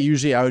Saturday.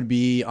 Usually I would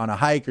be on a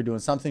hike or doing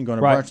something, going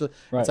to brunch.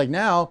 It's like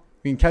now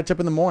we can catch up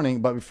in the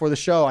morning, but before the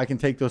show, I can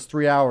take those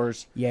 3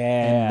 hours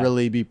and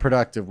really be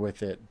productive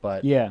with it.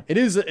 But it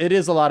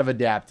is a lot of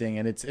adapting,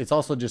 and it's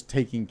also just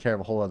taking care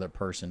of a whole other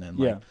person. And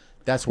like,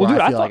 that's where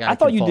I feel like I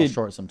can fall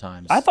short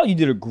sometimes. I thought you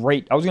did a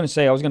great. I was going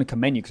to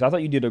commend you because I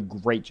thought you did a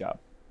great job.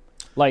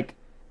 Like.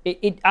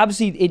 It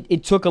obviously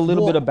it took a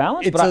little bit of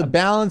balance. It's a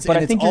balance, but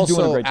I think you're doing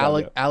a great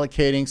job.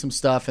 Allocating some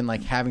stuff and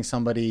like having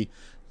somebody,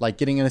 like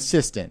getting an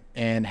assistant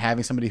and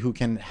having somebody who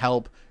can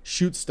help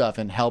shoot stuff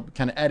and help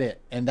kind of edit,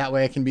 and that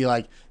way I can be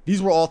like,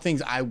 these were all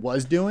things I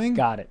was doing.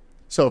 Got it.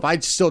 So if I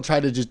still try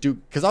to just do,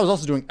 because I was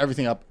also doing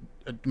everything up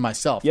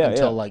myself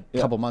until like a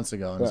couple months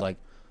ago, and it was like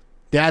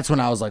that's when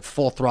I was like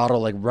full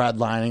throttle, like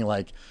redlining,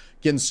 like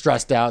getting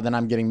stressed out. Then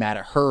I'm getting mad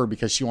at her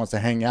because she wants to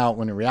hang out.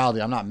 When in reality,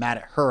 I'm not mad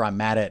at her. I'm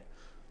mad at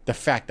the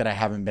fact that I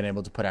haven't been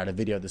able to put out a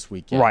video this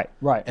week yet.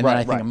 Right. And then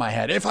I think in my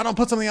head, if I don't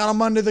put something out on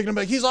Monday, they're going to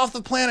be like, he's off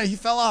the planet. He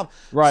fell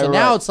off. So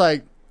now it's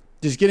like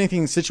just getting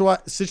things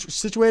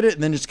situated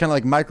and then just kind of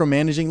like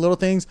micromanaging little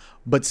things,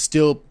 but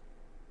still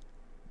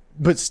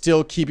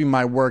keeping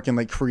my work and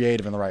like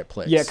creative in the right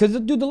place. Yeah, because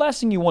dude, the last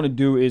thing you want to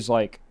do is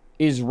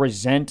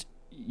resent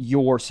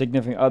your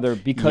significant other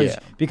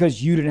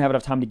because you didn't have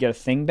enough time to get a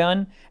thing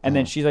done, and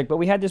then she's like, but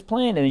we had this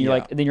plan, and then you're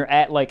like, and then you're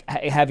at like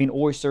having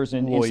oysters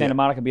in Santa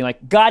Monica, being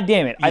like, God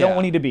damn it, I don't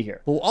want you to be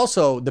here. Well,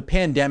 also the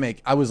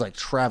pandemic, I was like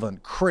traveling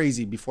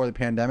crazy before the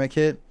pandemic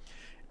hit,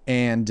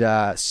 and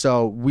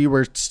so we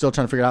were still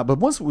trying to figure it out. But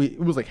once it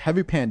was like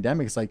heavy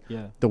pandemic, it's like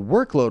the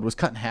workload was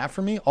cut in half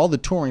for me. All the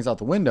touring's out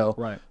the window.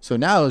 Right. So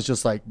now it's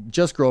just like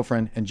just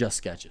girlfriend and just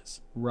sketches.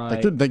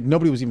 Right. Like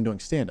nobody was even doing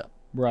stand up.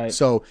 Right.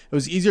 So it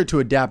was easier to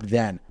adapt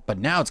then, but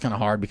now it's kind of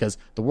hard because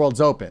the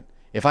world's open.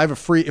 If I have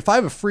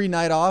a free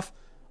night off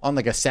on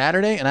like a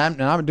Saturday and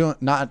I'm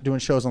not doing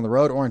shows on the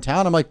road or in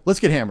town, I'm like, let's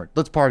get hammered,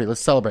 let's party, let's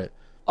celebrate.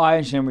 I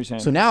understand what you're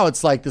saying. So now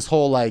it's like this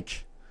whole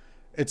like,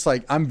 it's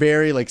like I'm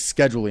very like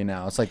schedule-y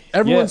now. It's like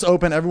everyone's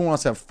open, everyone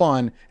wants to have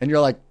fun, and you're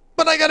like,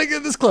 but I gotta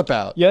get this clip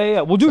out.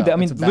 Yeah. Well, dude, I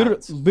mean,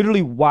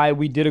 literally why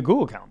we did a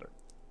Google Calendar.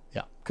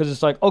 Yeah. Because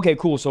it's like, okay,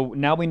 cool. So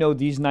now we know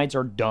these nights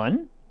are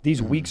done. These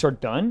weeks are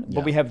done,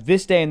 but we have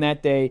this day and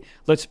that day.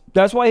 That's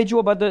why I hit you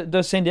about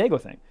the San Diego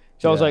thing.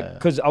 So I was like,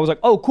 because I was like,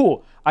 oh,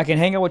 cool. I can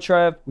hang out with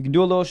Trev. We can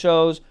do a little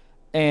shows,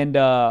 and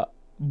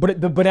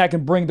but I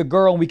can bring the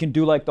girl and we can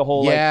do like the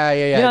whole You know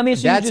what I mean?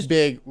 So that's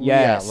big.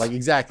 Yes. Yeah, like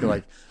exactly.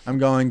 Like I'm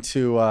going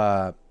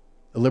to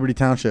Liberty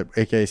Township,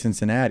 aka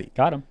Cincinnati.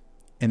 Got him.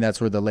 And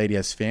that's where the lady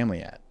has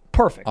family at.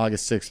 Perfect.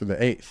 August 6th or the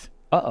 8th.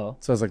 So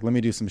I was like, let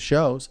me do some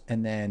shows,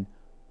 and then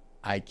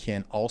I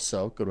can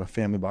also go to a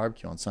family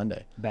barbecue on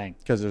Sunday. Bang.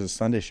 Because there's a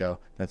Sunday show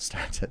that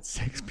starts at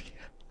 6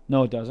 p.m.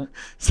 No, it doesn't.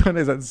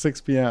 Sunday's at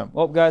 6 p.m.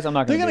 Well, guys, I'm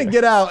not going to They're going to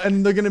get out,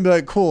 and they're going to be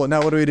like, cool,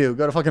 now what do we do?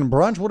 Go to fucking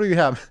brunch? What do you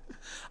have?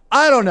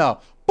 I don't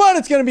know. But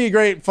it's going to be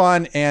great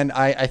fun, and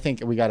I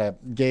think we got to...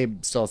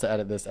 Gabe still has to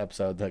edit this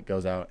episode that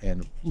goes out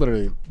in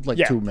literally like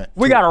 2 minutes.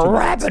 We got to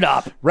wrap it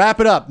up. Wrap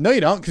it up. No, you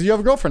don't, because you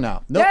have a girlfriend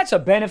now. Nope. That's a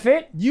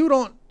benefit. You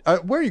don't...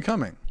 where are you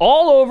coming?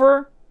 All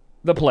over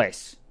the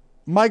place.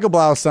 Michael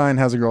Blaustein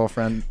has a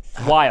girlfriend.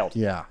 Wild.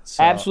 Yeah.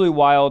 So. Absolutely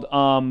wild.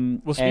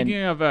 Well,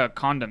 speaking of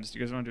condoms, do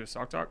you guys want to do a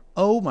sock talk?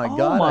 Oh my Oh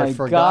God. my I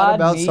forgot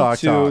about me sock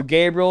too. talk.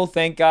 Gabriel,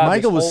 thank God.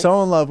 Michael was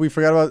so in love. We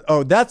forgot about.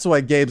 Oh, that's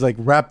why Gabe's like,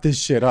 wrap this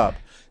shit up.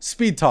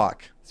 Speed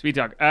talk. Speed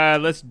talk.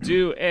 Let's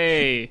do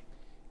a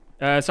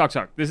sock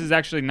talk. This is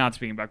actually not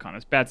speaking about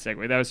condoms. Bad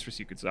segue. That was for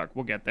Secret Sock.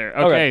 We'll get there.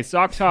 Okay.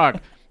 Sock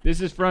talk.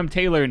 This is from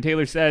Taylor, and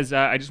Taylor says,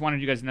 I just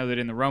wanted you guys to know that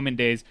in the Roman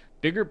days,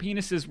 bigger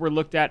penises were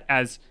looked at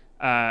as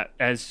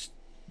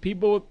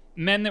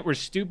men that were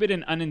stupid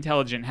and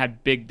unintelligent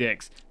had big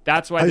dicks.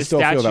 That's why the still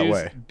feel that statues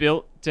way.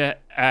 built to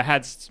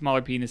had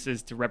smaller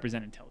penises to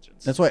represent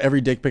intelligence. That's why every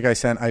dick pic I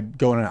send, I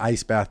go in an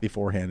ice bath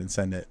beforehand and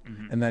send it,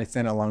 and then I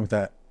send it along with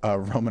that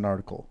Roman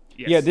article.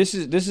 Yes. Yeah, this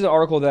is an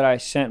article that I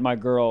sent my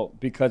girl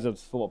because of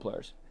football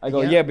players. I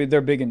go, yeah, but they're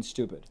big and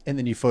stupid. And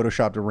then you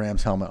photoshopped a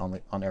Rams helmet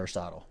on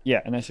Aristotle.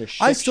 Yeah, and I said,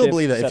 I still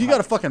believe that. If you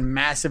got a fucking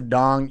massive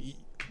dong,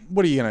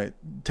 what are you gonna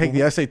take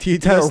the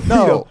SAT test?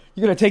 No.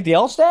 You're gonna take the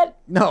LSAT?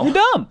 No. You're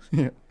dumb.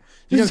 You're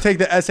gonna take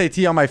the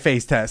SAT on my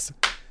face test.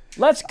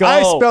 Let's go.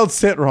 I spelled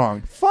sit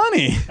wrong.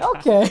 Funny.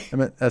 Okay. I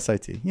meant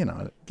SAT. You know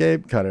it.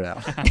 Gabe, cut it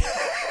out.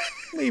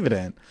 Leave it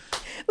in.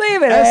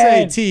 Leave it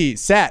in. SAT.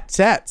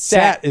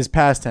 Sat is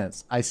past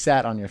tense. I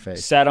sat on your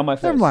face. Sat on my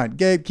face. Never mind.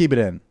 Gabe, keep it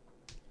in.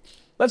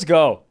 Let's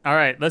go. All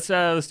right, let's do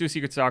a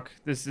secret sock.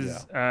 This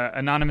is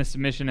anonymous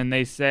submission, and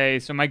they say,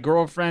 so my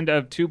girlfriend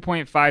of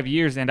 2.5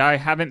 years and I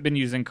haven't been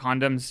using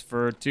condoms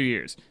for 2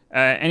 years.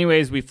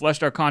 Anyways, we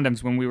flushed our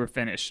condoms when we were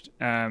finished.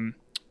 Anyway,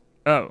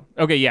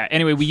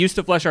 we used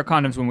to flush our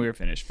condoms when we were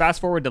finished.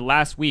 Fast forward to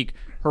last week,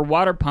 her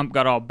water pump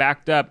got all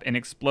backed up and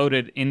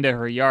exploded into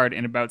her yard,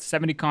 and about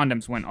 70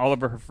 condoms went all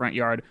over her front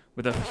yard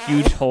with a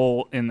huge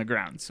hole in the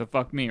ground. So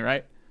fuck me,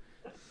 right?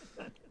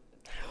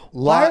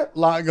 Lot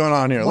going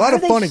on here. A lot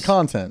of funny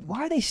content.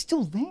 Why are they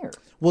still there?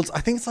 Well, I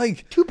think it's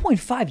like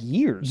 2.5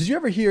 years. Did you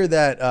ever hear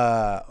that?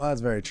 Well,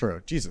 that's very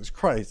true. Jesus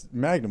Christ,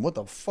 Magnum, what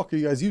the fuck are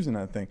you guys using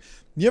that thing?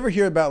 You ever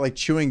hear about like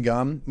chewing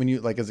gum when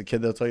you like as a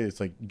kid? They'll tell you it's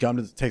like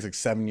gum takes like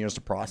 7 years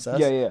to process.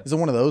 Yeah. Is it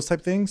one of those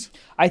type things?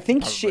 I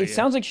think it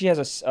sounds like she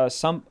has a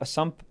sump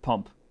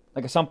pump,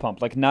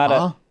 like not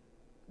a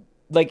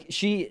like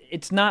she.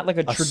 It's not like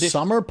a traditional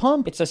summer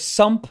pump. It's a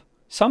sump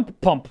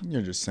pump.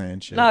 You're just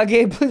saying shit. Nah,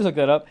 Gabe, please look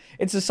that up.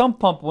 It's a sump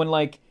pump when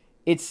like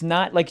it's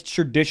not like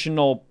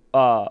traditional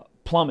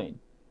plumbing.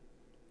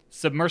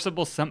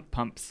 Submersible sump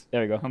pumps.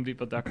 There you go.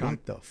 HomeDepot.com.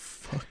 What the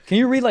fuck? Can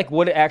you read like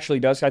what it actually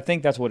does? I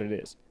think that's what it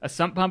is. A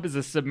sump pump is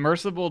a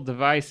submersible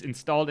device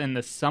installed in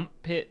the sump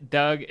pit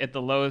dug at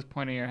the lowest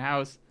point of your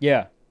house.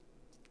 Yeah.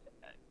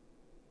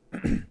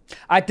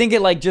 I think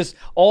it like just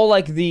all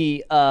like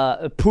the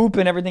poop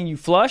and everything you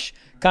flush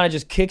kind of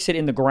just kicks it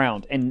in the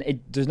ground, and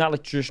it does not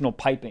like traditional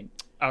piping.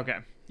 Okay.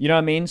 You know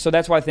what I mean? So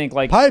that's why I think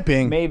like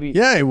Piping? maybe.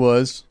 Yeah, it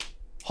was.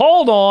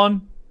 Hold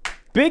on.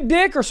 Big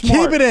dick or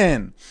smart? Keep it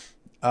in.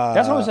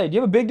 That's what I'm saying. Do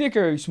you have a big dick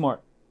or are you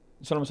smart?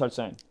 That's what I'm gonna start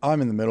saying.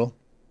 I'm in the middle.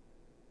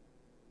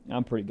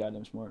 I'm pretty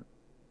goddamn smart.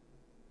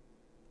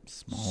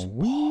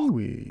 Small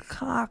wee.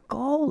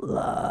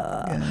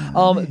 Coca-Cola.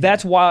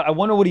 That's why I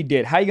wonder what he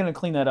did. How are you gonna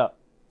clean that up?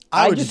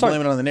 I would just blame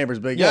it on the neighbors.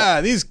 But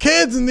yeah, these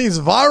kids and these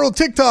viral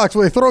TikToks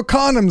where they throw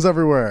condoms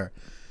everywhere.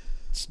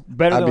 It's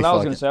better than what I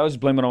was gonna say. I was just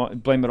blame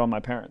it on my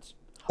parents.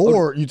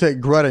 Or you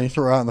take Greta and you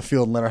throw her out in the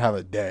field and let her have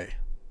a day.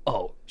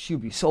 Oh, she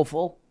would be so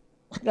full.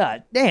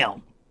 God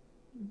damn.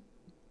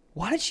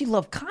 Why did she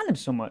love condoms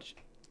so much?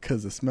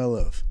 Because the smell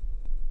of.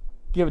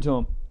 Give it to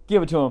him.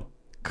 Give it to him.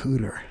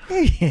 Cooter.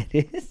 There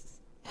it is.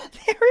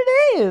 There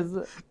it is.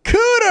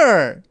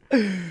 Cooter.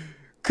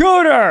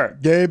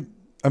 Cooter. Gabe,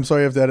 I'm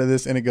sorry you have to edit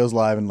this and it goes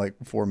live in like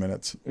 4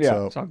 minutes. Yeah,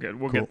 so, it's all good.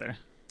 We'll get there.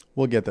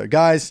 We'll get there.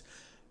 Guys,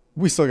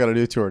 we still got to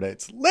do tour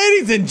dates.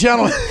 Ladies and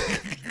gentlemen.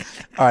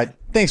 All right.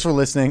 Thanks for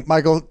listening.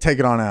 Michael, take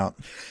it on out.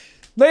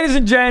 Ladies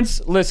and gents,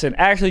 listen,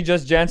 actually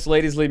just gents,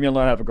 ladies, leave me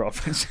alone, I have a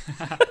girlfriend.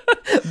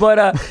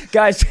 But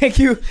guys, thank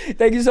you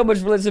so much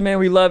for listening, man.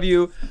 We love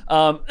you.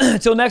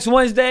 Until next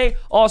Wednesday.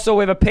 Also,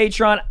 we have a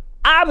Patreon.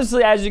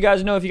 Obviously, as you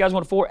guys know, if you guys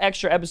want 4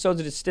 extra episodes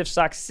of the Stiff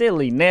Sock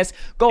silliness,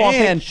 go on.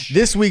 And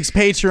this week's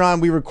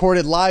Patreon, we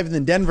recorded live in the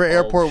Denver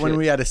airport when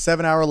we had a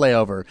 7-hour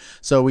layover.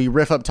 So we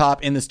riff up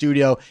top in the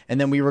studio,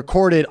 and then we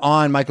recorded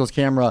on Michael's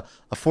camera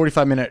a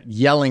 45-minute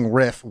yelling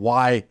riff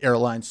why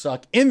airlines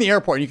suck in the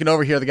airport. And you can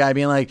overhear the guy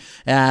being like,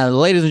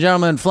 ladies and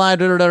gentlemen, fly,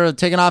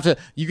 taking off.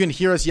 You can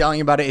hear us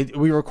yelling about it.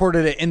 We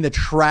recorded it in the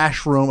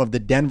trash room of the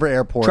Denver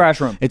airport.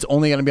 Trash room. It's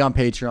only going to be on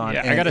Patreon.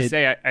 Yeah, I got to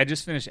say, I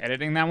just finished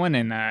editing that one,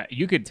 and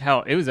you could tell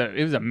it was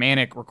a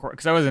manic record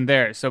because I wasn't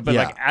there. So, but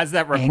like as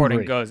that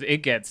recording goes, it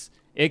gets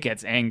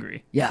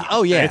angry. Yeah.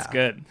 Oh yeah. It's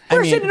good.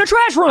 We're sitting in a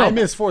trash room. I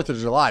missed 4th of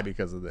July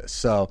because of this.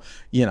 So,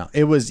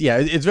 it was,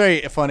 it's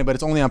very funny, but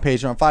it's only on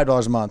Patreon,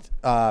 $5 a month.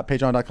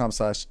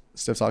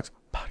 Patreon.com/StiffSocks.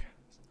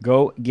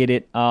 Go get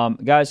it.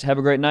 Guys, have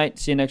a great night.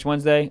 See you next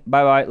Wednesday.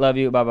 Bye-bye. Love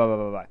you.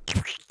 Bye-bye.